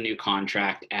give him a new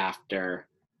contract after,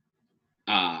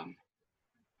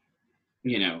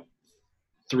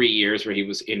 3 years where he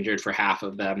was injured for half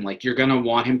of them? Like, you're going to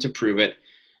want him to prove it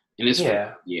in his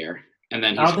fourth year. And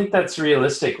then I don't think that's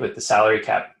realistic with the salary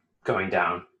cap going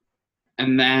down.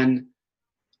 And then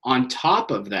on top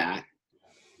of that,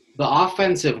 the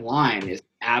offensive line is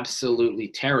absolutely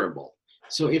terrible.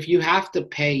 So if you have to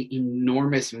pay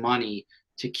enormous money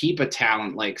to keep a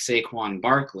talent like Saquon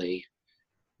Barkley,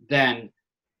 then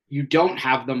you don't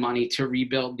have the money to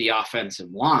rebuild the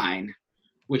offensive line,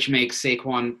 which makes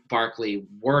Saquon Barkley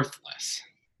worthless.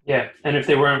 Yeah, and if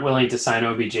they weren't willing to sign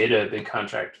OBJ to a big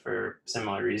contract for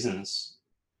similar reasons.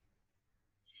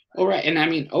 Oh, right. And I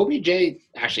mean, OBJ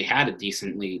actually had a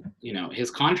decently,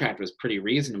 his contract was pretty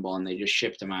reasonable, and they just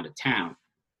shipped him out of town.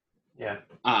 Yeah.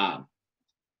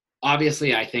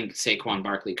 Obviously, I think Saquon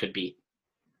Barkley could be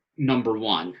number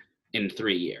one in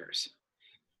 3 years.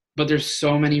 But there's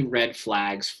so many red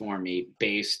flags for me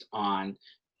based on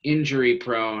injury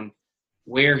prone,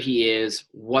 where he is,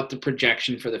 what the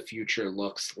projection for the future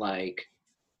looks like.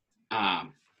 I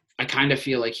kind of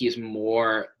feel like he's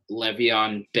more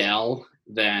Le'Veon Bell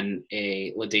than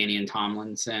a LaDainian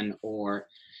Tomlinson or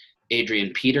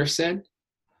Adrian Peterson.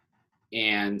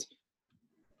 And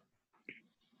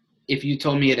if you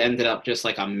told me it ended up just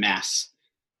like a mess,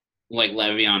 like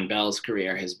Le'Veon Bell's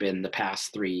career has been the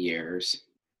past 3 years,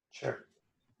 sure.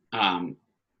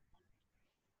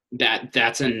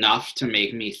 That's enough to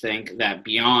make me think that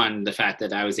beyond the fact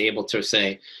that I was able to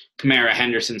say Kamara,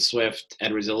 Henderson, Swift,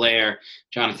 Edwards-Helaire,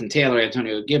 Jonathan Taylor,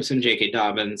 Antonio Gibson, J.K.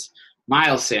 Dobbins,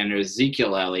 Miles Sanders,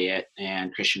 Ezekiel Elliott,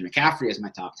 and Christian McCaffrey as my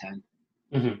top 10.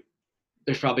 Mm-hmm.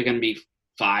 There's probably going to be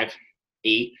 5,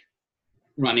 8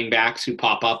 running backs who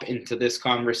pop up into this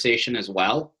conversation as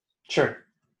well. Sure.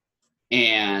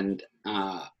 And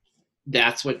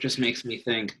that's what just makes me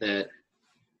think that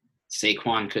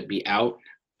Saquon could be out.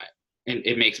 And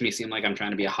it makes me seem like I'm trying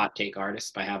to be a hot take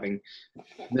artist by having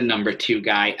the number 2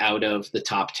 guy out of the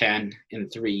top 10 in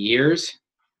 3 years.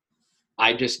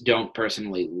 I just don't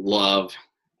personally love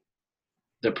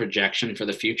the projection for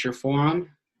the future for him.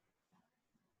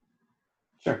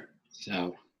 Sure.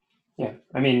 So. Yeah,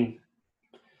 I mean,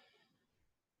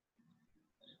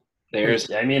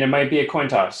 it might be a coin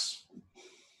toss.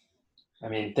 I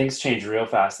mean, things change real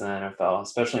fast in the NFL,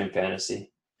 especially in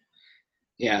fantasy.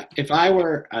 Yeah, if I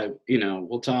were,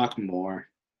 we'll talk more,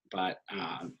 but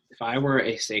if I were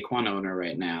a Saquon owner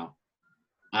right now,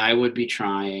 I would be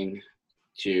trying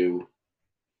to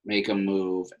make a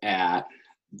move at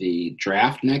the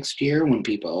draft next year when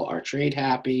people are trade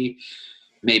happy.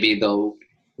 Maybe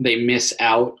they miss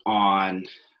out on,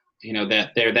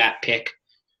 that they're that pick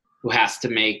who has to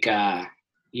make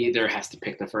either has to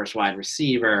pick the first wide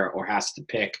receiver or has to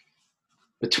pick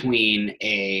between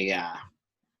a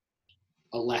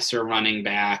lesser running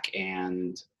back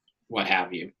and what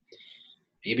have you.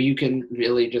 Maybe you can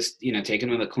really just, take him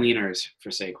to the cleaners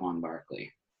for Saquon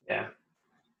Barkley. Yeah.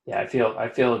 Yeah, I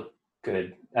feel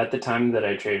good. At the time that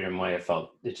I traded him away,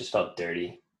 it just felt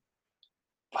dirty.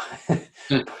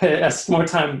 But as more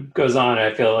time goes on,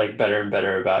 I feel like better and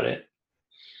better about it.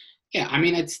 Yeah, I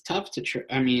mean, it's tough to.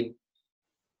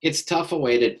 It's tough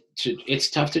It's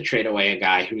tough to trade away a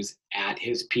guy who's at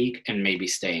his peak and maybe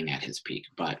staying at his peak.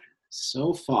 But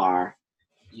so far,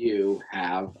 you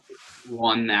have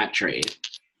won that trade.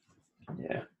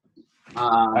 Yeah.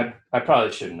 I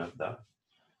probably shouldn't have, though.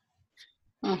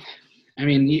 Well, I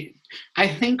mean, I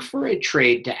think for a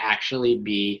trade to actually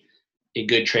be a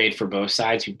good trade for both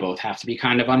sides, you both have to be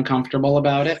kind of uncomfortable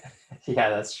about it. Yeah,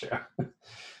 that's true.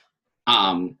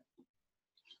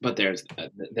 But there's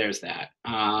that.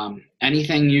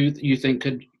 Anything you think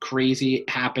could crazy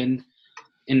happen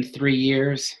in 3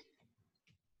 years?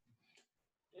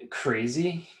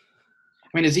 Crazy?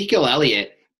 I mean, Ezekiel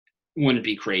Elliott wouldn't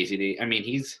be crazy. I mean,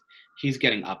 he's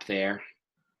getting up there.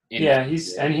 Yeah, he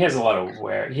has a lot of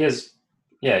wear. He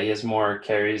has more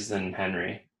carries than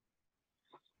Henry.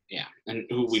 Yeah, and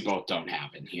who we both don't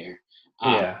have in here.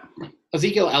 Yeah.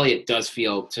 Ezekiel Elliott does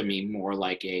feel to me more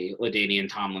like a LaDainian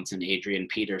Tomlinson, Adrian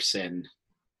Peterson,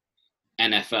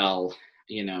 NFL,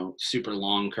 super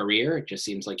long career. It just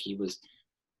seems like he was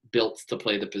built to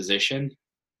play the position.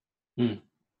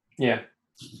 Yeah.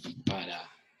 But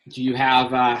do you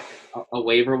have a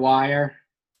waiver wire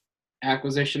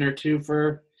acquisition or two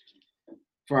for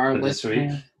our list this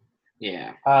week?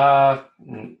 Yeah.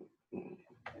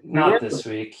 Not this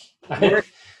week.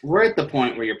 We're at the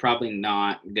point where you're probably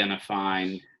not gonna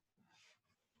find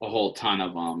a whole ton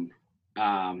of them.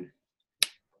 I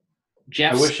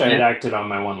wish I had acted on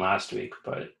my one last week,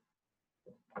 but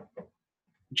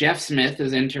Jeff Smith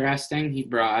is interesting. He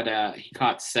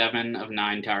caught 7 of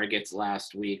 9 targets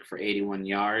last week for 81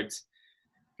 yards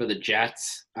for the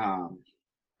Jets.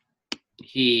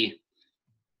 He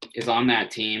is on that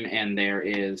team, and there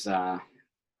is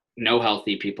no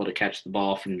healthy people to catch the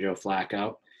ball from Joe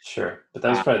Flacco. Sure, but that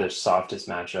was probably their softest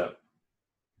matchup.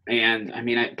 And I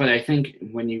mean, I think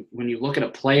when you look at a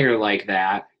player like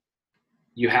that,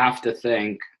 you have to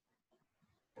think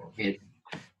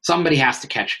somebody has to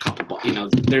catch a couple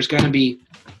balls. There's going to be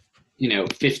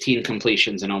 15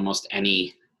 completions in almost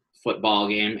any football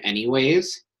game,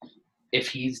 anyways. If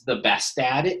he's the best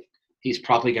at it, he's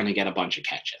probably going to get a bunch of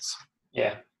catches.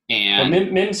 Yeah, and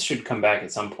Mims should come back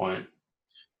at some point.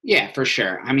 Yeah, for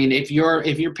sure. I mean, if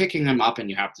you're picking him up and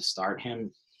you have to start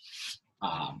him,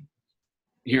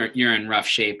 you're in rough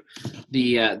shape.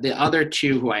 The other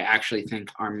two who I actually think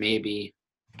are maybe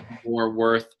more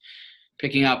worth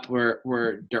picking up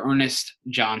were D'Ernest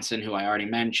Johnson, who I already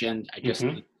mentioned. I just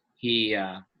think he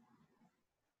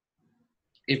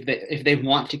if they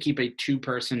want to keep a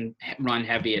 2-person run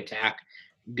heavy attack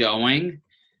going,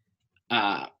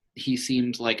 he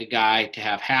seems like a guy to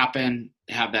have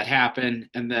that happen.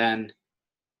 And then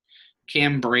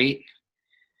Cam Brate,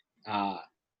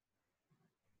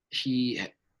 he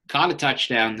caught a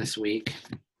touchdown this week,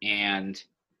 and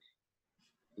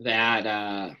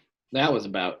that was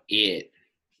about it.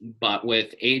 But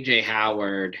with OJ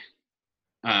Howard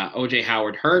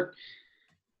hurt,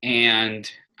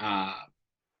 and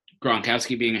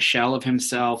Gronkowski being a shell of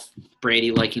himself,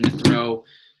 Brady liking to throw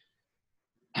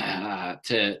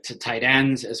to tight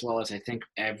ends, as well as I think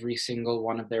every single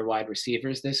one of their wide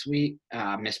receivers this week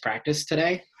missed practice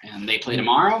today, and they play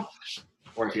tomorrow.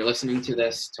 Or if you're listening to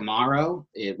this tomorrow,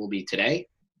 it will be today.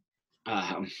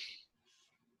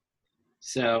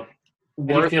 So, how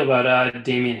do you feel about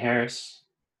Damian Harris?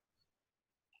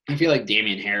 I feel like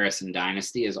Damian Harris in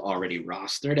Dynasty is already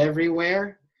rostered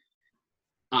everywhere.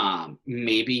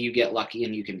 Maybe you get lucky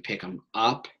and you can pick him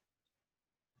up.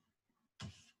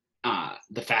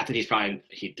 The fact that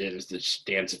there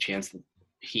stands a chance that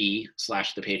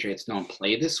he/the Patriots don't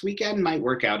play this weekend might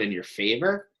work out in your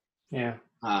favor. Yeah.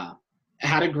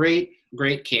 Had a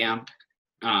great camp.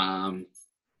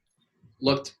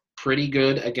 Looked pretty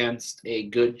good against a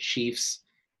good Chiefs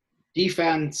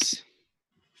defense,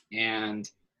 and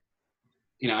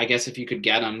I guess if you could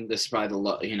get him, this is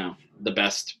probably the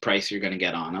best price you're going to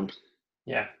get on him.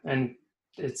 Yeah, and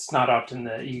it's not often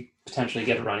that you potentially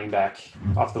get a running back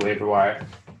off the waiver wire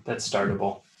that's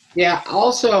startable. Yeah,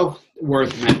 also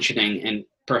worth mentioning, and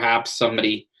perhaps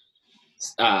somebody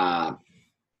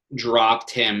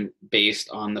dropped him based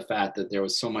on the fact that there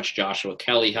was so much Joshua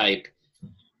Kelly hype,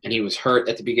 and he was hurt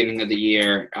at the beginning of the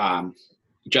year.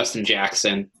 Justin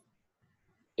Jackson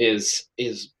is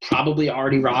probably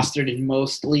already rostered in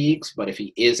most leagues, but if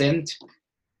he isn't,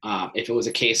 if it was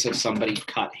a case of somebody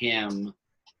cut him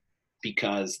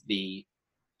because it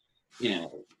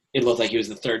looked like he was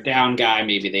the third down guy,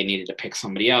 maybe they needed to pick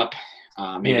somebody up.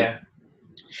 Yeah.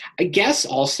 I guess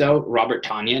also Robert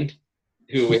Tonyan,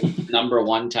 who is number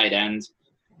 1 tight end.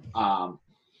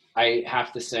 I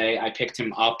have to say I picked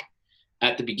him up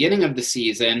at the beginning of the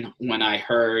season when I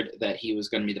heard that he was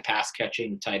going to be the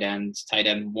pass-catching tight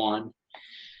end 1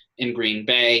 in Green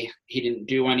Bay. He didn't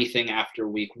do anything after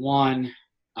week 1.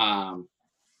 I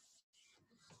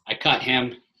cut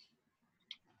him.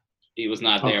 He was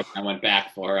not there when I went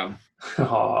back for him.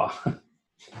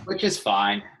 Which is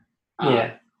fine.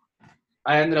 Yeah.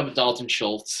 I ended up with Dalton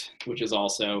Schultz, which is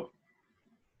also...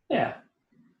 Yeah.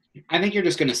 I think you're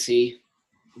just going to see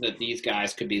that these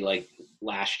guys could be like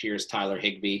last year's Tyler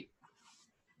Higbee.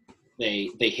 They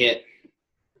hit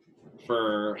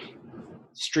for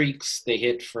streaks. They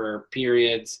hit for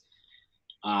periods.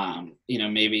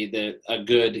 Maybe a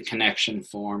good connection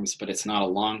forms, but it's not a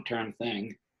long-term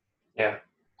thing. Yeah.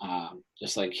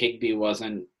 Just like Higbee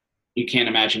wasn't, you can't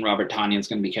imagine Robert Tonyan's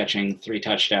going to be catching 3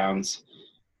 touchdowns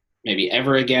maybe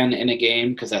ever again in a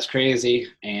game because that's crazy.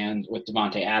 And with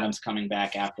Devontae Adams coming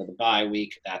back after the bye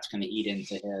week, that's going to eat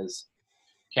into his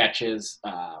catches.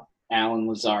 Allen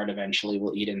Lazard eventually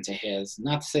will eat into his.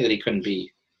 Not to say that he couldn't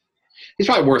be. He's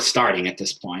probably worth starting at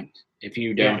this point if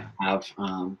you don't have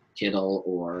Kittle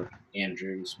or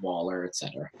Andrews, Waller,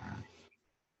 etc.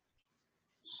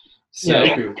 So, I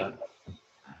agree with that.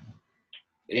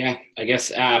 Yeah, I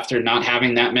guess after not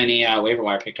having that many waiver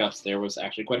wire pickups, there was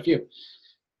actually quite a few.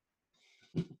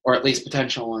 Or at least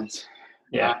potential ones.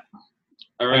 Yeah.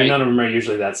 All right. I mean, none of them are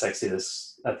usually that sexy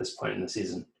at this point in the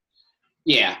season.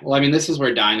 Yeah. Well, I mean, this is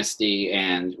where Dynasty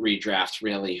and redraft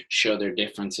really show their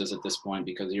differences at this point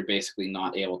because you're basically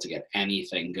not able to get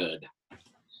anything good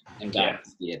in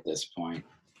Dynasty at this point.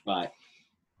 But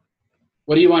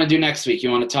what do you want to do next week?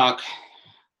 You want to talk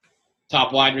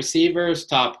top wide receivers,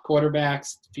 top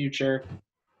quarterbacks, future?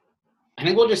 I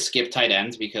think we'll just skip tight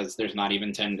ends because there's not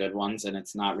even 10 good ones, and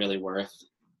it's not really worth.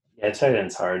 Yeah, tight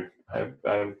end's hard.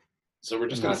 So we're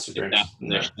just going to skip that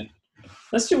position.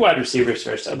 Let's do wide receivers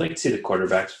first. I'd like to see the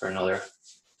quarterbacks for another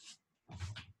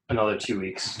 2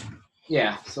 weeks.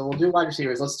 Yeah, so we'll do wide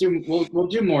receivers. We'll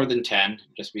do more than 10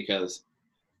 just because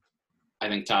I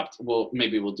think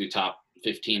maybe we'll do top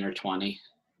 15 or 20.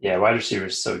 Yeah, wide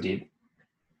receivers so deep.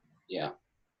 Yeah.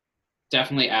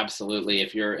 Definitely, absolutely.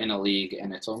 If you're in a league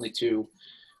and it's only 2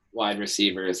 wide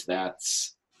receivers,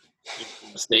 that's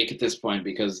a mistake at this point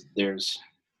because there's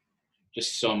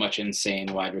just so much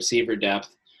insane wide receiver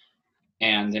depth.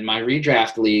 And in my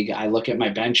redraft league, I look at my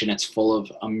bench and it's full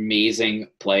of amazing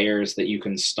players that you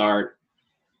can start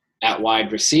at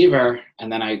wide receiver. And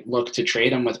then I look to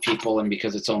trade them with people. And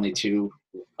because it's only 2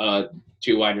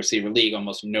 wide receiver league,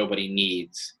 almost nobody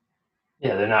needs.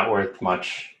 Yeah, they're not worth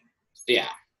much. Yeah.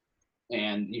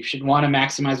 And you should want to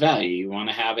maximize value. You want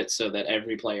to have it so that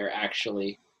every player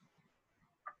actually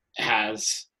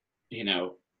has,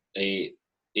 a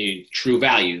true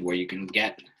value where you can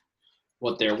get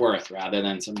what they're worth rather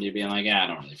than somebody being like, I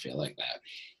don't really feel like that.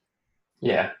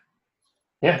 Yeah.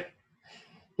 Yeah.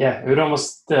 Yeah. It would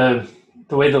almost, the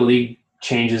way the league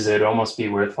changes, it would almost be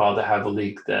worthwhile to have a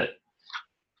league that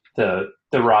the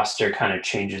roster kind of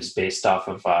changes based off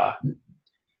of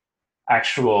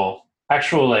actual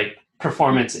like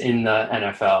performance in the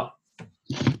NFL.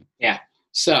 Yeah.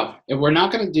 So if we're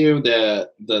not going to do the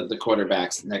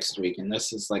quarterbacks next week, and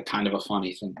this is like kind of a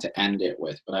funny thing to end it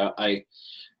with, but I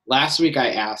last week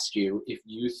I asked you if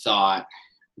you thought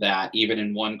that even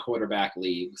in 1 quarterback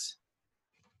leagues,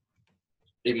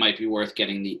 it might be worth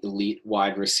getting the elite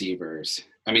wide receivers.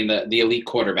 I mean, the elite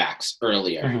quarterbacks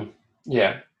earlier. Mm-hmm.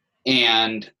 Yeah.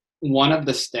 And one of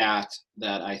the stats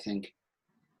that I think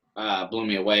blew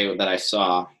me away that I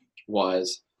saw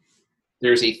was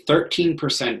there's a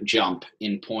 13% jump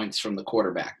in points from the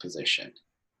quarterback position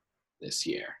this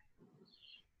year.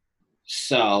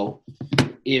 So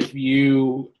if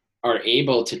you are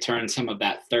able to turn some of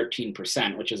that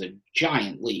 13%, which is a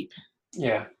giant leap,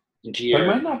 into your... But it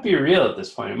might not be real at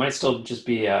this point. It might still just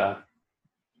be a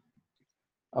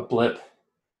blip.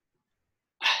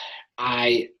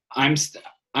 I'm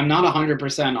not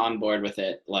 100% on board with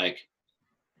it. Like,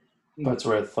 but it's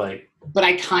worth But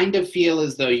I kind of feel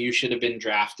as though you should have been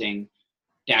drafting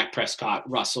Dak Prescott,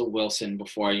 Russell Wilson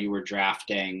before you were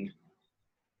drafting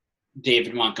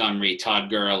David Montgomery, Todd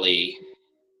Gurley.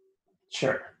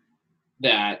 Sure.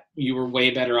 That you were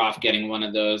way better off getting one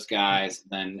of those guys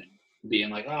than being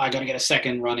like, I got to get a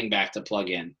second running back to plug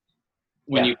in.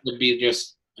 When you could be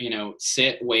just,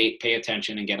 sit, wait, pay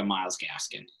attention, and get a Myles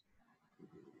Gaskin.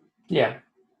 Yeah.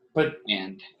 But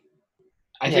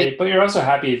I think, but you're also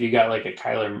happy if you got like a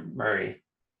Kyler Murray.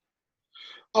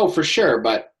 Oh, for sure.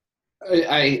 But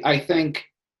I think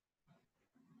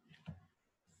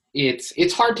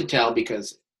it's hard to tell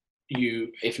because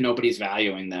if nobody's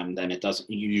valuing them, then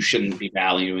you shouldn't be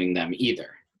valuing them either.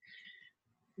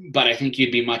 but I think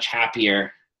you'd be much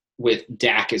happier with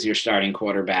Dak as your starting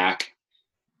quarterback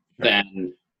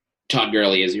than Todd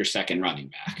Gurley as your second running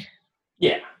back.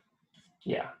 Yeah.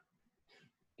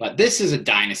 But this is a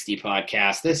dynasty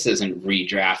podcast. This isn't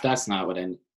redraft. That's not what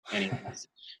anyone's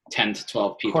 10 to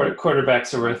 12 people.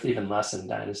 Quarterbacks are worth even less in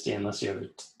dynasty unless you have a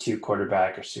 2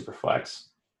 quarterback or super flex.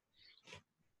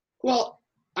 Well,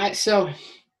 so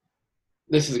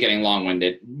this is getting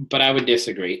long-winded, but I would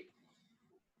disagree.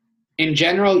 In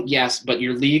general, yes, but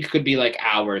your league could be like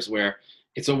ours where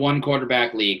it's a 1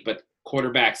 quarterback league, but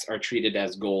quarterbacks are treated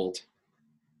as gold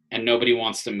and nobody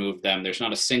wants to move them. There's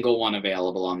not a single one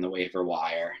available on the waiver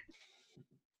wire.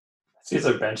 These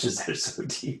are benches that are so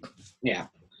deep. Yeah.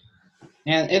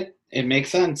 And it makes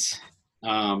sense.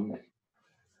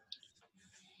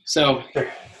 So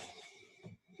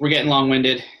we're getting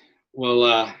long-winded.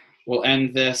 We'll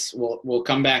end this. We'll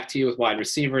come back to you with wide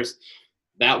receivers.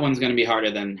 That one's going to be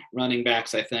harder than running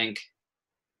backs, I think.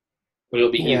 But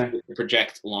it'll be easier to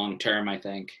project long-term, I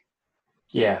think.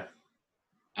 Yeah.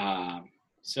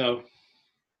 So,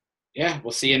 yeah,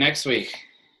 we'll see you next week.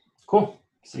 Cool.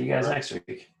 See you guys next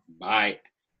week. Bye.